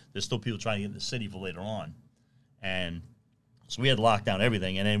because there's still people trying to get in the city for later on. And so we had to lock down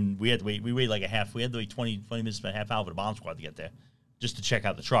everything. And then we had to wait. We waited like we had to wait 20 minutes to a half hour for the bomb squad to get there just to check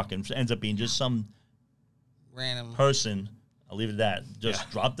out the truck. And it ends up being just some random person, I'll leave it at that, just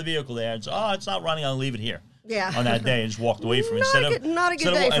dropped the vehicle there and said, it's not running, I'll leave it here. Yeah. On that day and just walked away from it. Not a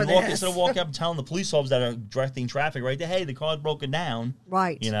good day for this. Instead of walking up and telling the police officers that are directing traffic right there, hey, the car's broken down.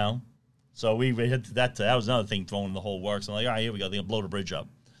 Right. So we hit that. That was another thing throwing the whole works. I'm like, all right, here we go. They're going to blow the bridge up.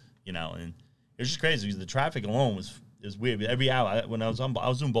 you know, and it was just crazy because the traffic alone was weird. Every hour, when I was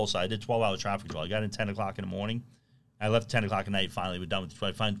doing both sides, I did 12-hour traffic control. I got in 10 o'clock in the morning. I left 10 o'clock at night. Finally, we're done with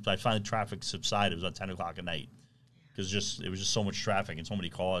it. I finally traffic subsided. It was at 10 o'clock at night because it was just so much traffic and so many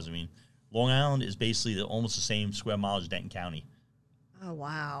cars. I mean, Long Island is basically almost the same square mileage as Denton County. Oh,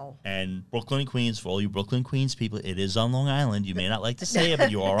 wow. And Brooklyn and Queens, for all you Brooklyn Queens people, it is on Long Island. You may not like to say it, but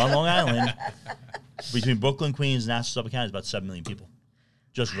you are on Long Island. Between Brooklyn, Queens, and Nassau, Suffolk County is about 7 million people.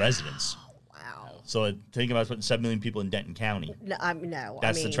 Just residents. Wow. So think about putting 7 million people in Denton County. No,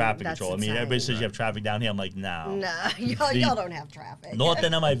 That's the traffic that's control. I mean, insane. everybody says you have traffic down here. I'm like, no. No, y'all don't have traffic. North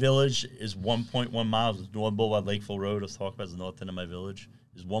end of my village is 1.1 miles. Northern Boulevard, Lakeville Road, let's talk about the north end of my village,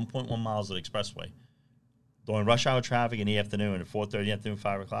 is 1.1 miles of the expressway. During rush hour traffic in the afternoon, at 4:30 in the afternoon,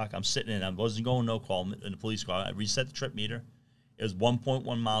 5 o'clock, I'm sitting in. I wasn't going no call in the police car. I reset the trip meter. It was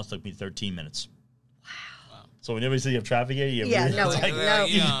 1.1 miles. Took me 13 minutes. Wow. So whenever you say you have traffic here, you Yeah, really, no, it's like, no,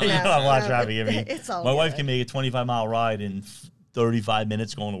 you no, don't have a lot of no, traffic. I mean, it's all my wife good. can make a 25-mile ride in 35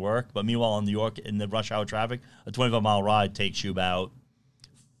 minutes going to work. But meanwhile, in New York, in the rush hour traffic, a 25-mile ride takes you about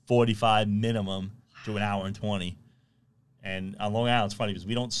 45 minimum to an hour and 20. And on Long Island, it's funny because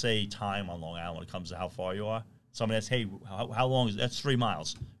we don't say time on Long Island when it comes to how far you are. Somebody asks, hey, how long is that's 3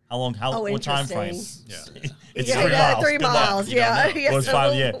 miles? How long? What time frame? Interesting. Yeah. It's Yeah, 3 yeah, miles. 3 Good luck. miles, You don't yeah. know. Yeah, Or it's so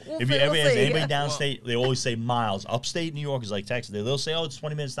 5, we'll- yeah. we'll If you see, ever we'll ask see. anybody downstate, they always say miles. Upstate New York is like Texas. They'll say, oh, it's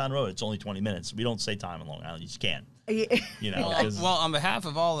 20 minutes down the road. It's only 20 minutes. We don't say time on Long Island. You just can't. You know, 'cause- Well, on behalf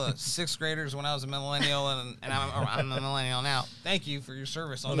of all the 6th graders when I was a millennial and I'm a millennial now, thank you for your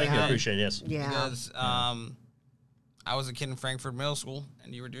service on Thank that you. I day. appreciate it. Yes. Yeah. Because I was a kid in Frankfurt Middle School,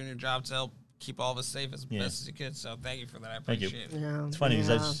 and you were doing your job to help keep all of us safe as best as you could. So thank you for that. I Thank you. appreciate it. Yeah, It's funny yeah.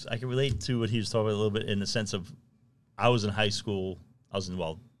 because I can relate to what he was talking about a little bit in the sense of I was in high school. I was in,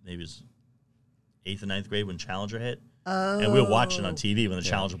 maybe it was 8th and 9th grade when Challenger hit. And we were watching on TV when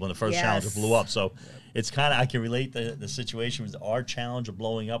the first Challenger Yes. blew up. So it's kind of, I can relate the situation with our Challenger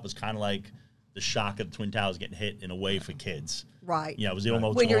blowing up was kind of like the shock of the Twin Towers getting hit in a way for kids. Right. Yeah, it was, you don't know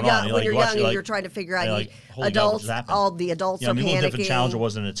what's When you're going on. young, when you're watch young it, and like, you're trying to figure out, you're you- like, holy God, what adults, just happened? all the adults You know, are I mean, a little different panicking. Challenger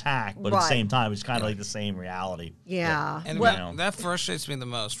wasn't an attack, but at the Right. same time, it's kind of like the same reality. Yeah. And Well, that frustrates me the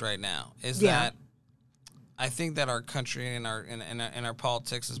most right now is Yeah. that I think that our country and our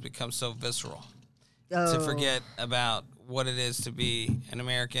politics has become so visceral to forget about what it is to be an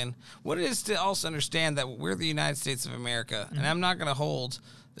American, what it is to also understand that we're the United States of America, and I'm not going to hold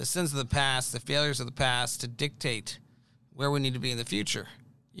the sins of the past, the failures of the past, to dictate where we need to be in the future.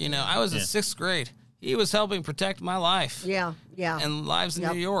 You know, I was in 6th grade. He was helping protect my life yeah, yeah. and lives in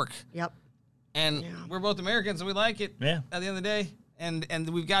Yep. New York. Yep. And we're both Americans and we like it Yeah. at the end of the day. And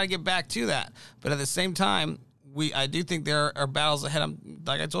we've got to get back to that. But at the same time, I do think there are battles ahead.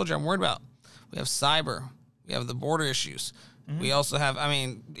 Like I told you, I'm worried about. We have cyber. We have the border issues. We also have,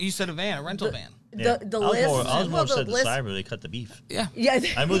 you said a rental van. Yeah. The I was list. more, I was more well, the upset the list- cyber, they cut the beef. Yeah. Yeah.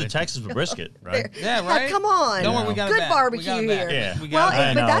 I moved to Texas for brisket, right? Yeah, right? Come on. Don't worry, we got it Good back. barbecue We got it back. here. Yeah. We Well, got it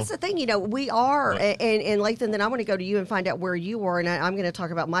back. but know. that's the thing, we are, But- and Lathan, then I want to go to you and find out where you were, and I'm going to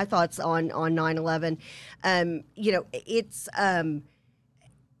talk about my thoughts on 9/11. It's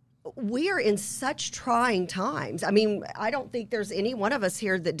we are in such trying times. I mean, I don't think there's any one of us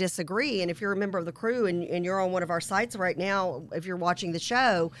here that disagree. And if you're a member of the crew and you're on one of our sites right now, if you're watching the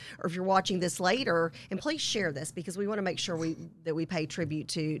show or if you're watching this later, and please share this because we want to make sure that we pay tribute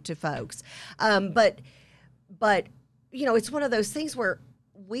to folks. But it's one of those things where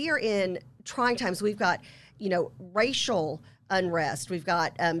we are in trying times. We've got racial unrest. We've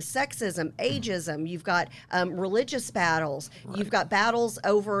got sexism, ageism. You've got religious battles. Right. You've got battles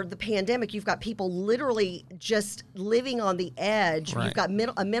over the pandemic. You've got people literally just living on the edge. Right. You've got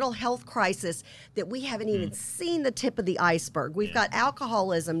a mental health crisis that we haven't even seen the tip of the iceberg. We've got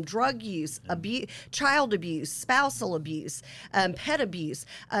alcoholism, drug use, abuse, child abuse, spousal abuse, pet abuse.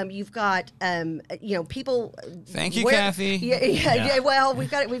 You've got people. Thank you, Kathy. Yeah. Well,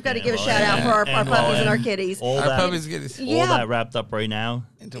 we've got to give a shout out for our puppies and our kitties. All Our that, puppies get Yeah. all that wrapped up right now,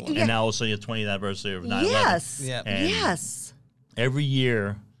 into one. and now also your 20th anniversary of 9/11. Yes. Yeah. And Yes. every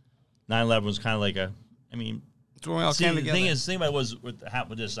year, 9/11 was kind of like It's when we all see, came the together. thing about it was what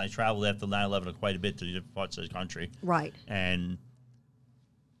happened with this. I traveled after 9/11 quite a bit to different parts of the country, Right. and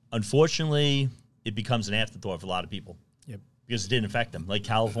unfortunately, it becomes an afterthought for a lot of people. Yep. Because it didn't affect them. Like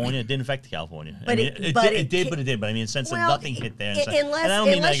California, it didn't affect California. But it it did, ca- but it did. But I mean, in the sense that Well, nothing hit there. And unless, and I don't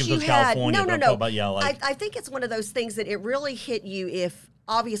mean unless negative you towards had California, no, but I'm no. talking about, I think it's one of those things that it really hit you if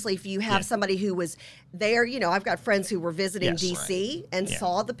you have somebody who was there. I've got friends who were visiting Yes. D.C. and Yeah.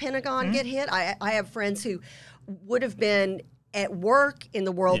 saw the Pentagon get hit. I have friends who would have been at work in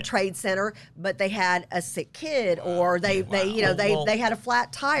the World Yeah. Trade Center, but they had a sick kid, or they had a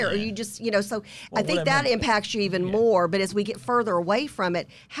flat tire, or Yeah. you just so I Well, think what I that meant- impacts you even more. But as we get further away from it,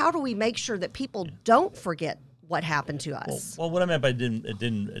 how do we make sure that people don't forget what happened to us? Well, what I meant by it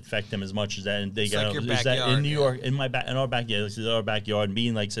didn't affect them as much as that, and they It's got like your is that backyard, in New yeah. York, in our backyard, this is our backyard. And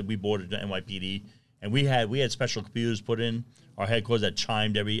being like I said, we boarded the NYPD, and we had special computers put in our headquarters that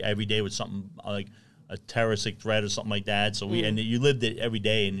chimed every day with something like a terroristic threat or something like that. So and you lived it every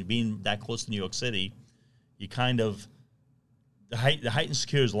day, and being that close to New York City, you kind of the heightened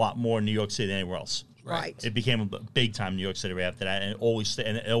security is a lot more in New York City than anywhere else. Right. It became a big time New York City right after that, and it always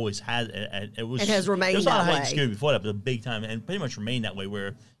had. It was. It has remained There was a lot of that heightened way. security before that, but a big time, and pretty much remained that way.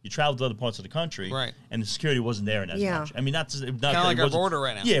 Where you traveled to other parts of the country, Right. and the security wasn't there as Yeah. much. I mean, not Kind of like our border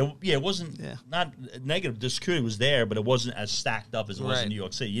right now. Yeah, it wasn't Yeah. not negative. The security was there, but it wasn't as stacked up as it was Right. in New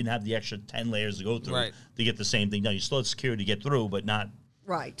York City. You didn't have the extra 10 layers to go through Right. to get the same thing done. You still had security to get through, but not.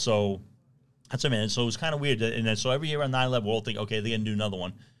 Right. So that's what I mean. So it was kind of weird. And then so every year on 9/11, we'll think, okay, they're gonna do another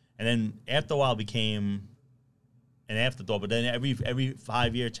one, and then after a while, it became an afterthought. But then every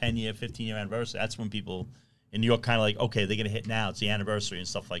 5-year, 10-year, 15-year anniversary, that's when people in New York kind of like, okay, they're gonna hit now. It's the anniversary and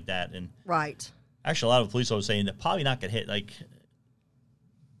stuff like that. And Right. actually, a lot of police officers saying that probably not gonna hit. Like,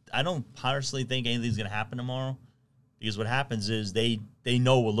 I don't personally think anything's gonna happen tomorrow, because what happens is they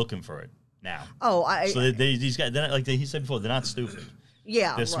know we're looking for it now. Oh, So these guys, they're not, like he said before, they're not stupid. yeah.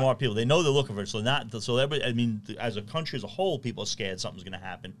 They're right. smart people. They know they're looking for it. So everybody, I mean, as a country as a whole, people are scared something's going to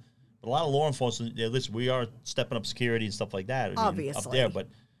happen. But a lot of law enforcement, listen, we are stepping up security and stuff like that. I mean, Obviously. up there, but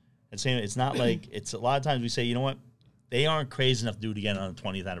it's not like it's a lot of times we say, you know what, they aren't crazy enough to do it again on the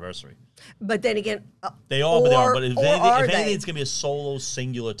 20th anniversary. But then again, They are, but they are. or- But if or anything, are if they? anything, it's going to be a solo,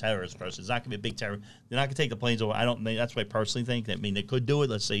 singular terrorist person. It's not going to be a big terror. They're not going to take the planes over. I don't think that's what I personally think. I mean, they could do it.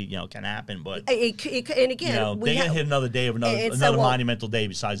 Let's say, can happen, but. And again, They're gonna hit another day of and so, another well- monumental day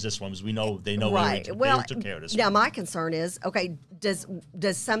besides this one, because they know right. they Well, took care of this. now one. my concern is, okay, does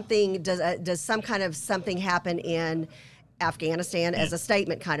some kind of something happen in Afghanistan as a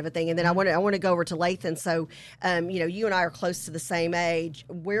statement kind of a thing? And then I want to go over to Lathan. So, you and I are close to the same age.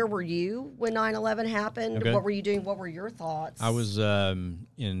 Where were you when 9/11 happened? Okay. What were you doing? What were your thoughts? I was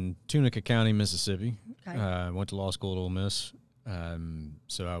in Tunica County, Mississippi. Okay. Went to law school at Ole Miss.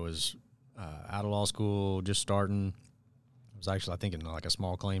 So I was out of law school, just starting. I was actually, I think, in like a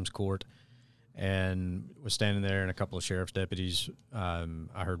small claims court, and was standing there, and a couple of sheriff's deputies. I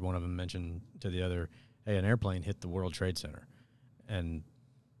heard one of them mention to the other, "Hey, an airplane hit the World Trade Center," and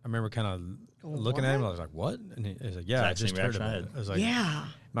I remember kind of looking at him. I was like, "What?" And he's like, "Yeah, I Exact same just heard reaction I about had. it." I was like, yeah.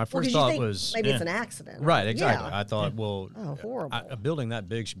 My Well, first 'cause you thought think was maybe it's yeah. an accident. right, exactly. Yeah. I thought, well, Oh, horrible. a building that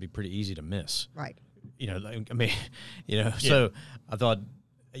big should be pretty easy to miss. Right. I mean, so I thought,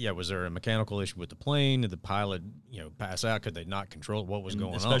 was there a mechanical issue with the plane? Did the pilot, pass out? Could they not control what was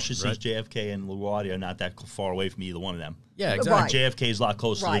going Especially on? since JFK and LaGuardia are not that far away from either one of them. Yeah, Right. exactly. JFK is a lot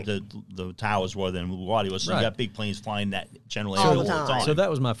closer Right. to the towers were than LaGuardia was. So Right. you got big planes flying that general All area the all the time. time. So that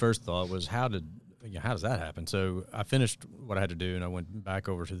was my first thought, was how does that happen? So I finished what I had to do, and I went back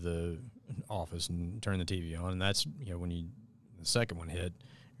over to the office and turned the TV on. And that's, when the second one hit,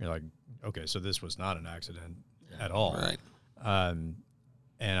 you're like, okay, so this was not an accident at all. Right.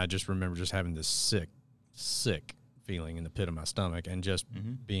 And I just remember just having this sick feeling in the pit of my stomach, and just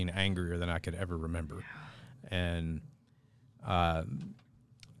being angrier than I could ever remember. And I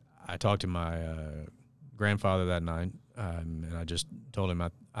talked to my grandfather that night, and I just told him,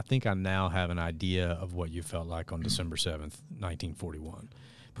 I think I now have an idea of what you felt like on December 7th, 1941.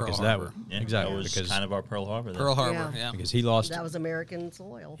 Pearl Because Harbor. Yeah, exactly, that was because kind of our Pearl Harbor. Then. Pearl Harbor, Yeah. yeah. because he lost That was American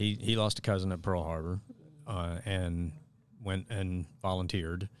soil. he lost a cousin at Pearl Harbor, and went and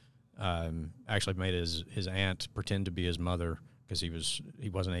volunteered. Actually made his aunt pretend to be his mother, because he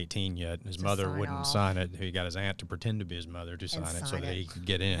wasn't 18 yet. And his To mother sign wouldn't off. sign it. He got his aunt to pretend to be his mother to sign it, so sign that it. he could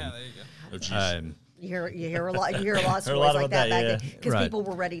get in. Yeah, there you go. Oh, jeez. Um, You hear a lot. You hear a lot of Heard a stories lot like about that that, back yeah. because Right. people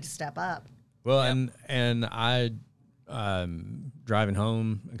were ready to step up. Well, and I driving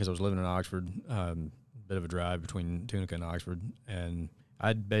home, because I was living in Oxford, bit of a drive between Tunica and Oxford, and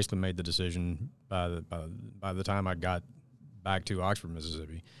I'd basically made the decision by the time I got back to Oxford,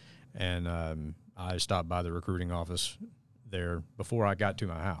 Mississippi, and I stopped by the recruiting office there before I got to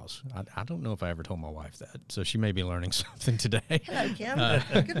my house. I don't know if I ever told my wife that, so she may be learning something today. Hello,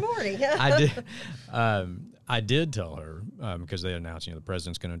 Kim. Good morning. I did tell her, because they announced, the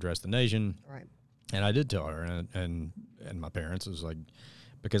president's going to address the nation. Right. And I did tell her, and my parents, it was like,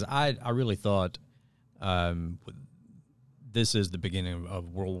 because I really thought this is the beginning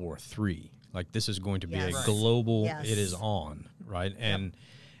of World War III. Like, this is going to be Yes. a Right. global. Yes. It is on, right? And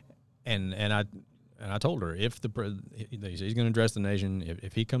I and I told her if he's going to address the nation,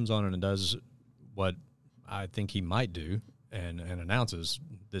 if he comes on and does what I think he might do, and announces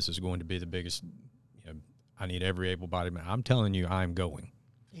this is going to be the biggest, I need every able-bodied man. I'm telling you, I'm going.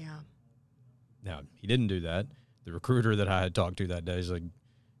 Yeah. Now he didn't do that. The recruiter that I had talked to that day is like,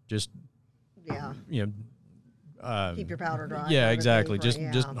 just keep your powder dry. Yeah, kind of exactly.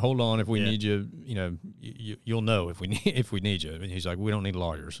 thing, Just hold on. If we Yeah. need you, you'll know if we need you. And he's like, we don't need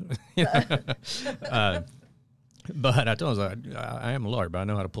lawyers. But I told him, I am a lawyer, but I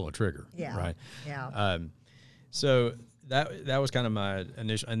know how to pull a trigger. Yeah. Right. Yeah. So that was kind of my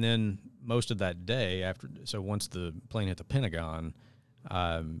initial, and then most of that day so once the plane hit the Pentagon,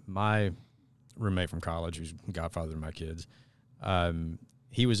 my roommate from college, who's godfather of my kids,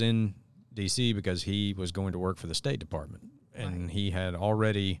 he was in D.C. because he was going to work for the State Department, and he had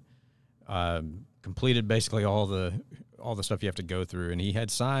already completed basically all the stuff you have to go through, and he had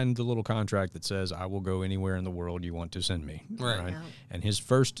signed the little contract that says, I will go anywhere in the world you want to send me. Right. Yeah. And his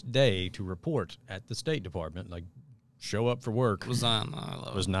first day to report at the State Department, like show up for work, Was on.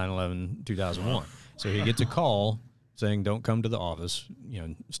 was 9/11/2001. So he gets a call saying, don't come to the office,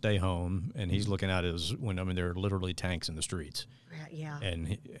 stay home. And he's looking out his window. I mean, there are literally tanks in the streets. Yeah.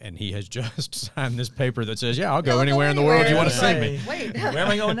 And he has just signed this paper that says, I'll go I'll go anywhere in the world you want to send me. Wait. Where am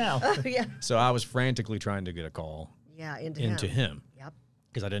I going now? Yeah. So I was frantically trying to get a call Yeah. into him Yep.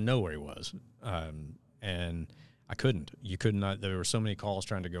 because I didn't know where he was. And I couldn't. You could not. There were so many calls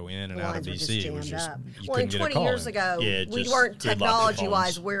trying to go in and The out of lines were just D.C. It was jammed just, up. you Well, and couldn't get a 20 call years in. ago, Yeah, we just weren't gridlocked the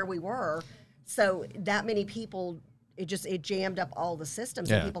technology-wise phones. where we were. So that many people, it jammed up all the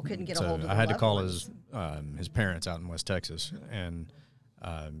systems, and people couldn't get a hold of I their had to loved call ones. his parents out in West Texas, and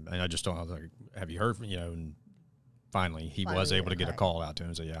I just told him, I was like, have you heard from, and finally he was Finally, able to get a okay. call out to him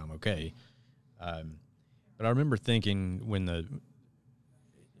and say, yeah, I'm okay. But I remember thinking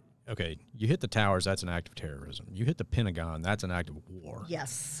you hit the towers, that's an act of terrorism. You hit the Pentagon, that's an act of war.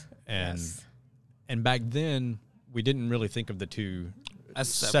 Yes. And yes. and back then we didn't really think of the two As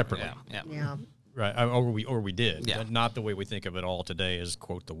separately. Yeah. Yeah. Right, or we did, Yeah. but not the way we think of it all today as,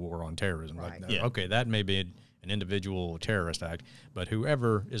 quote, the war on terrorism. Right. Yeah. Okay, that may be an individual terrorist act, but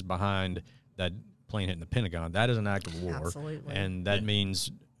whoever is behind that plane hitting the Pentagon, that is an act of war. Absolutely. And that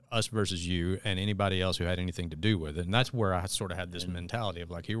means us versus you and anybody else who had anything to do with it. And that's where I sort of had this mentality of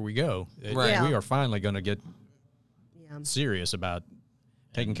like, here we go. Right. Yeah. We are finally going to get Yeah. serious about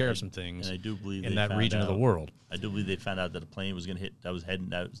taking care of some things And I do believe in they that found region of the out- world. I do believe they found out that a plane was going to hit. That was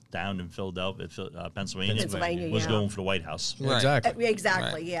down in Philadelphia, Pennsylvania. Pennsylvania, was yeah. going for the White House. Right. Exactly.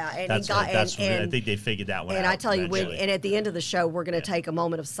 Exactly. Right. Yeah. And That's it got, that's. I and think they figured that one out. And I tell you, eventually. and at the end of the show, we're going to take a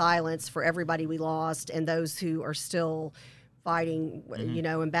moment of silence for everybody we lost and those who are still fighting,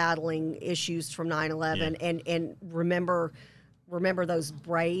 and battling issues from 9/11. And remember those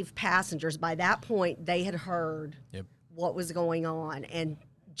brave passengers. By that point, they had heard Yep. what was going on, and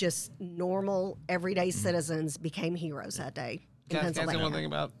just normal, everyday citizens became heroes that day in Can I say Pennsylvania. one thing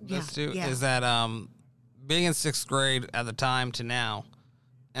about this Yeah, too? yeah. Is that being in 6th grade at the time to now,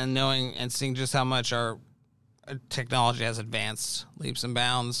 and knowing and seeing just how much our technology has advanced leaps and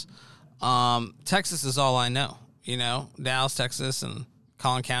bounds. Texas is all I know. Dallas, Texas, and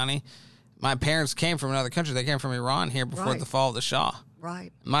Collin County. My parents came from another country. They came from Iran here before Right. the fall of the Shah.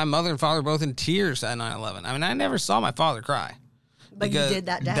 Right. My mother and father were both in tears at 9/11. I mean, I never saw my father cry. But you Because did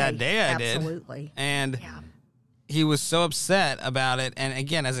that day. That day I did. Absolutely. And Yeah. he was so upset about it. And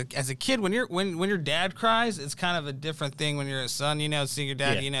again, as a kid, when your dad cries, it's kind of a different thing when you're a son, seeing your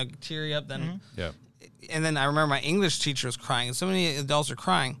dad, Yeah. teary up. Then, Yeah. and then I remember my English teacher was crying, and so many adults are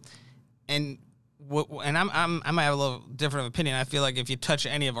crying. And I might have a little different opinion. I feel like if you touch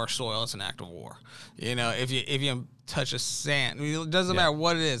any of our soil, it's an act of war. If you touch a sand, it doesn't matter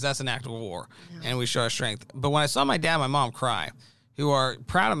what it is. That's an act of war, and we show our strength. But when I saw my dad and my mom cry, who are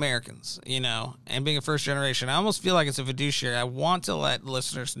proud Americans, and being a first generation, I almost feel like it's a fiduciary. I want to let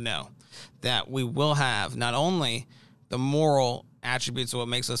listeners know that we will have not only the moral attributes of what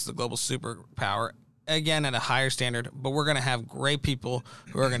makes us the global superpower, again at a higher standard, but we're going to have great people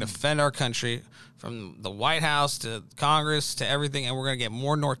who are going to defend our country from the White House to Congress to everything, and we're going to get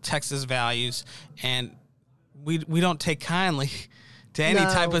more North Texas values, and we don't take kindly to any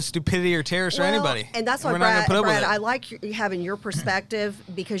No. type of stupidity or terrorist or Well, anybody. And that's why, We're not gonna Brad, put up with Brad it. I like having your perspective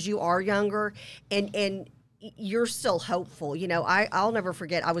because you are younger and you're still hopeful. I'll never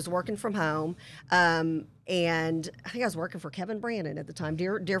forget, I was working from home, and I think I was working for Kevin Brandon at the time,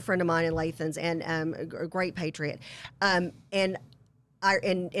 dear friend of mine in Lathan's, and a great patriot. And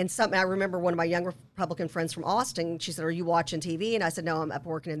I remember one of my young Republican friends from Austin. She said, "Are you watching TV?" And I said, "No, I'm up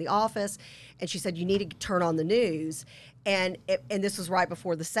working in the office." And she said, "You need to turn on the news." And this was right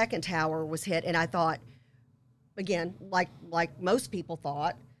before the second tower was hit. And I thought, again, like most people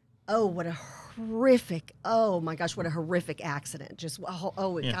thought, oh, what a horrific! Oh my gosh, what a horrific accident! Just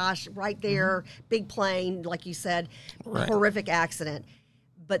gosh, right there, big plane, like you said, horrific accident.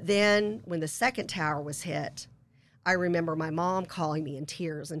 But then when the second tower was hit, I remember my mom calling me in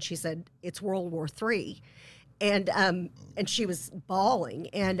tears, and she said, "It's World War III," and she was bawling,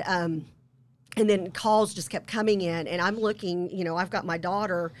 and then calls just kept coming in, and I'm looking, I've got my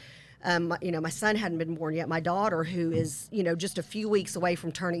daughter, my son hadn't been born yet, my daughter who is, just a few weeks away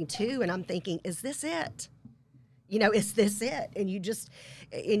from turning 2, and I'm thinking, is this it? Is this it? And you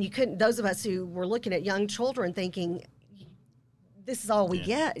couldn't, those of us who were looking at young children thinking, this is all we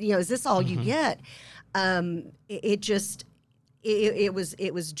get, is this all you get?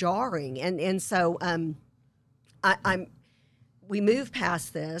 It was jarring, and so we moved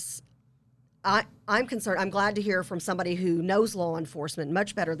past this. I'm concerned. I'm glad to hear from somebody who knows law enforcement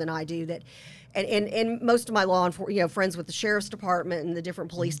much better than I do. That, and most of my law enforcement, friends with the sheriff's department and the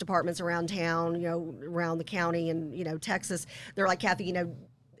different police departments around town, around the county and Texas, they're like, Kathy,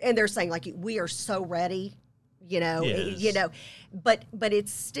 and they're saying like, we are so ready, but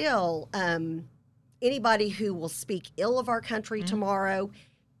it's still. Anybody who will speak ill of our country tomorrow,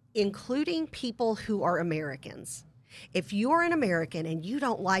 including people who are Americans. If you're an American and you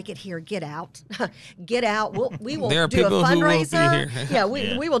don't like it here, get out. Get out. We will there are do a people fundraiser. Who will be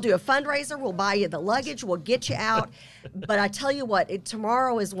here. We will do a fundraiser. We'll buy you the luggage. We'll get you out. But I tell you what,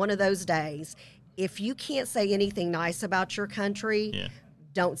 tomorrow is one of those days. If you can't say anything nice about your country,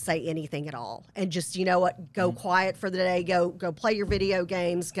 don't say anything at all, and just go quiet for the day. Go play your video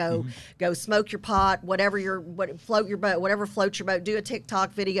games. Go smoke your pot. Float your boat. Whatever floats your boat. Do a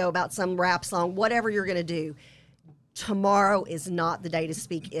TikTok video about some rap song. Whatever you're going to do. Tomorrow is not the day to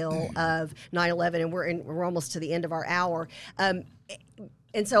speak ill of 9/11, and we're almost to the end of our hour. And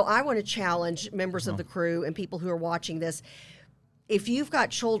so I want to challenge members of the crew and people who are watching this. If you've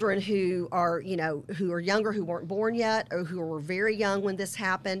got children who are younger, who weren't born yet, or who were very young when this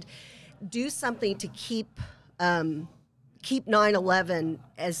happened, do something to keep 9/11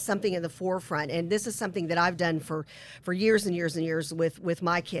 as something in the forefront. And this is something that I've done for years and years and years with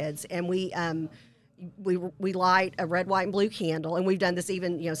my kids. And we light a red, white, and blue candle, and we've done this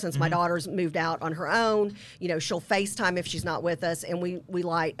even since my daughter's moved out on her own. She'll FaceTime if she's not with us, and we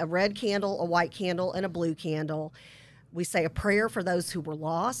light a red candle, a white candle, and a blue candle. We say a prayer for those who were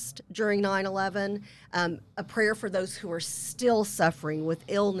lost during 9/11, a prayer for those who are still suffering with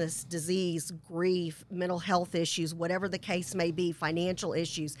illness, disease, grief, mental health issues, whatever the case may be, financial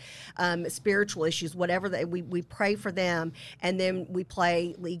issues, spiritual issues, whatever we pray for them, and then we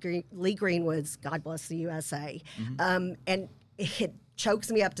play Lee Greenwood's "God Bless the USA," and it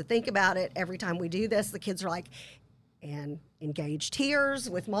chokes me up to think about it every time we do this. The kids are like, and engage tears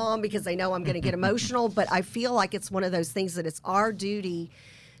with mom because they know I'm going to get emotional. But I feel like it's one of those things that it's our duty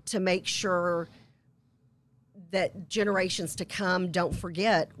to make sure that generations to come don't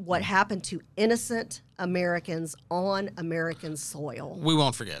forget what happened to innocent Americans on American soil. We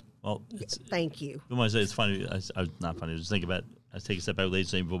won't forget. Well, thank you. I want to say it's funny. Not funny. Just think about. I take a step back later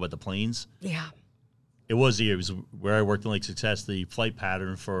saying about the planes. Yeah. It was here. It was where I worked in Lake Success. The flight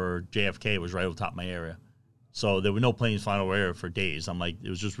pattern for JFK was right over top of my area. So there were no planes flying over area for days. I'm like, it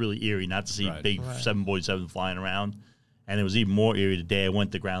was just really eerie not to see big 747 flying around. And it was even more eerie the day I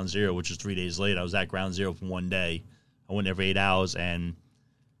went to Ground Zero, which was 3 days later. I was at Ground Zero for one day. I went every 8 hours, and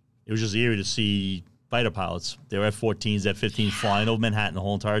it was just eerie to see fighter pilots. They were F-14s, F-15s flying over Manhattan the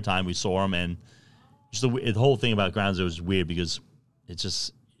whole entire time. We saw them, and just the whole thing about Ground Zero was weird because it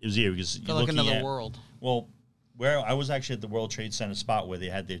was eerie because I feel like another world. Well, where I was actually at the World Trade Center spot where they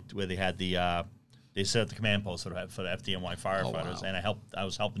had they set up the command post for the FDNY firefighters, and I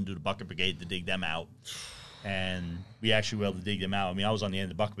was helping do the bucket brigade to dig them out, and we actually were able to dig them out. I mean, I was on the end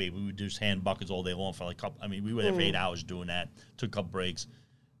of the bucket brigade. We would do hand buckets all day long for we were there for 8 hours doing that. Took a couple breaks,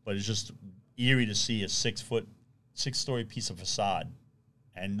 but it's just eerie to see a 6-story piece of facade,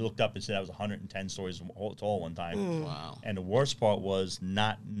 and looked up and said that was 110 stories tall one time. Wow! And the worst part was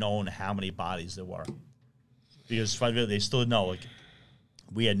not knowing how many bodies there were, because they still didn't know.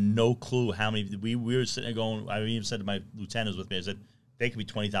 We had no clue how many. We were sitting there going. I even said to my lieutenants with me, I said, "There could be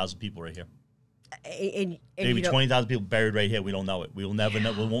 20,000 people right here. And there could be 20,000 people buried right here. We don't know it. We will never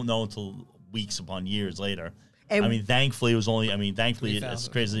know. We won't know until weeks upon years later." And thankfully, it was only. Thankfully, it's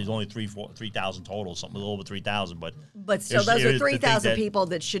crazy. There's only 3,000 total, something a little over 3,000. But still, those are 3,000 people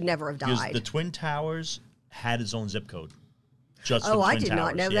that should never have died. Because the Twin Towers had its own zip code. just for Oh, I Twin did Towers.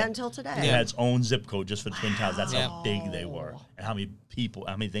 not know Yeah. that until today. It had its own zip code just for Twin Towers. That's Yeah. how big they were, and how many people,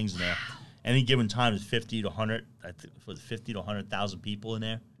 how many things in there. Any given time is 50 to 100. I think for 50 to 100,000 people in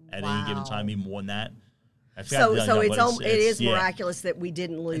there at any given Wow. time, even more than that. I forgot So, the so number, it is yeah. miraculous that we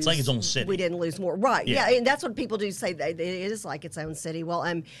didn't lose. It's like its own city. We didn't lose more, right? Yeah. Yeah, and that's what people do say. That it is like its own city. Well,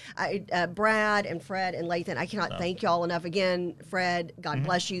 Brad and Fred and Lathan, I cannot thank y'all enough. Again, Fred, God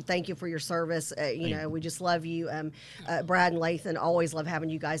bless you. Thank you for your service. You know, we just love you. Brad and Lathan, always love having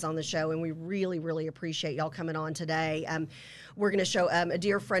you guys on the show, and we really, really appreciate y'all coming on today. We're going to show a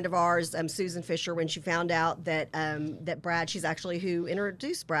dear friend of ours, Susan Fisher, when she found out that that Brad, she's actually who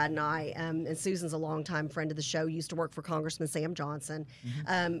introduced Brad and I, and Susan's a longtime friend of the show, used to work for Congressman Sam Johnson.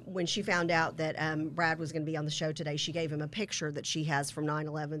 When she found out that Brad was going to be on the show today, she gave him a picture that she has from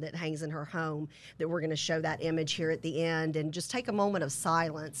 9/11 that hangs in her home, that we're going to show that image here at the end, and just take a moment of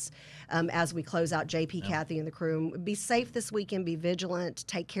silence as we close out JP, Kathy, and the crew. Be safe this weekend, be vigilant,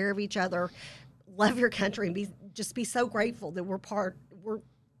 take care of each other, love your country, and just be so grateful that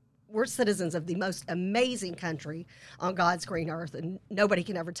we're citizens of the most amazing country on God's green earth, and nobody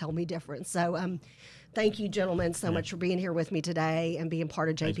can ever tell me different. So thank you, gentlemen, so much for being here with me today and being part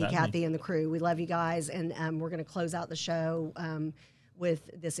of Thanks JP, for having Kathy, and the crew. We love you guys, and we're going to close out the show with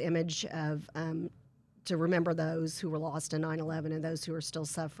this image of to remember those who were lost in 9/11 and those who are still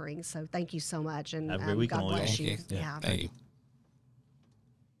suffering. So thank you so much, and Have a great weekend, God all y'all. bless you. Thank you. Yeah. Thank you.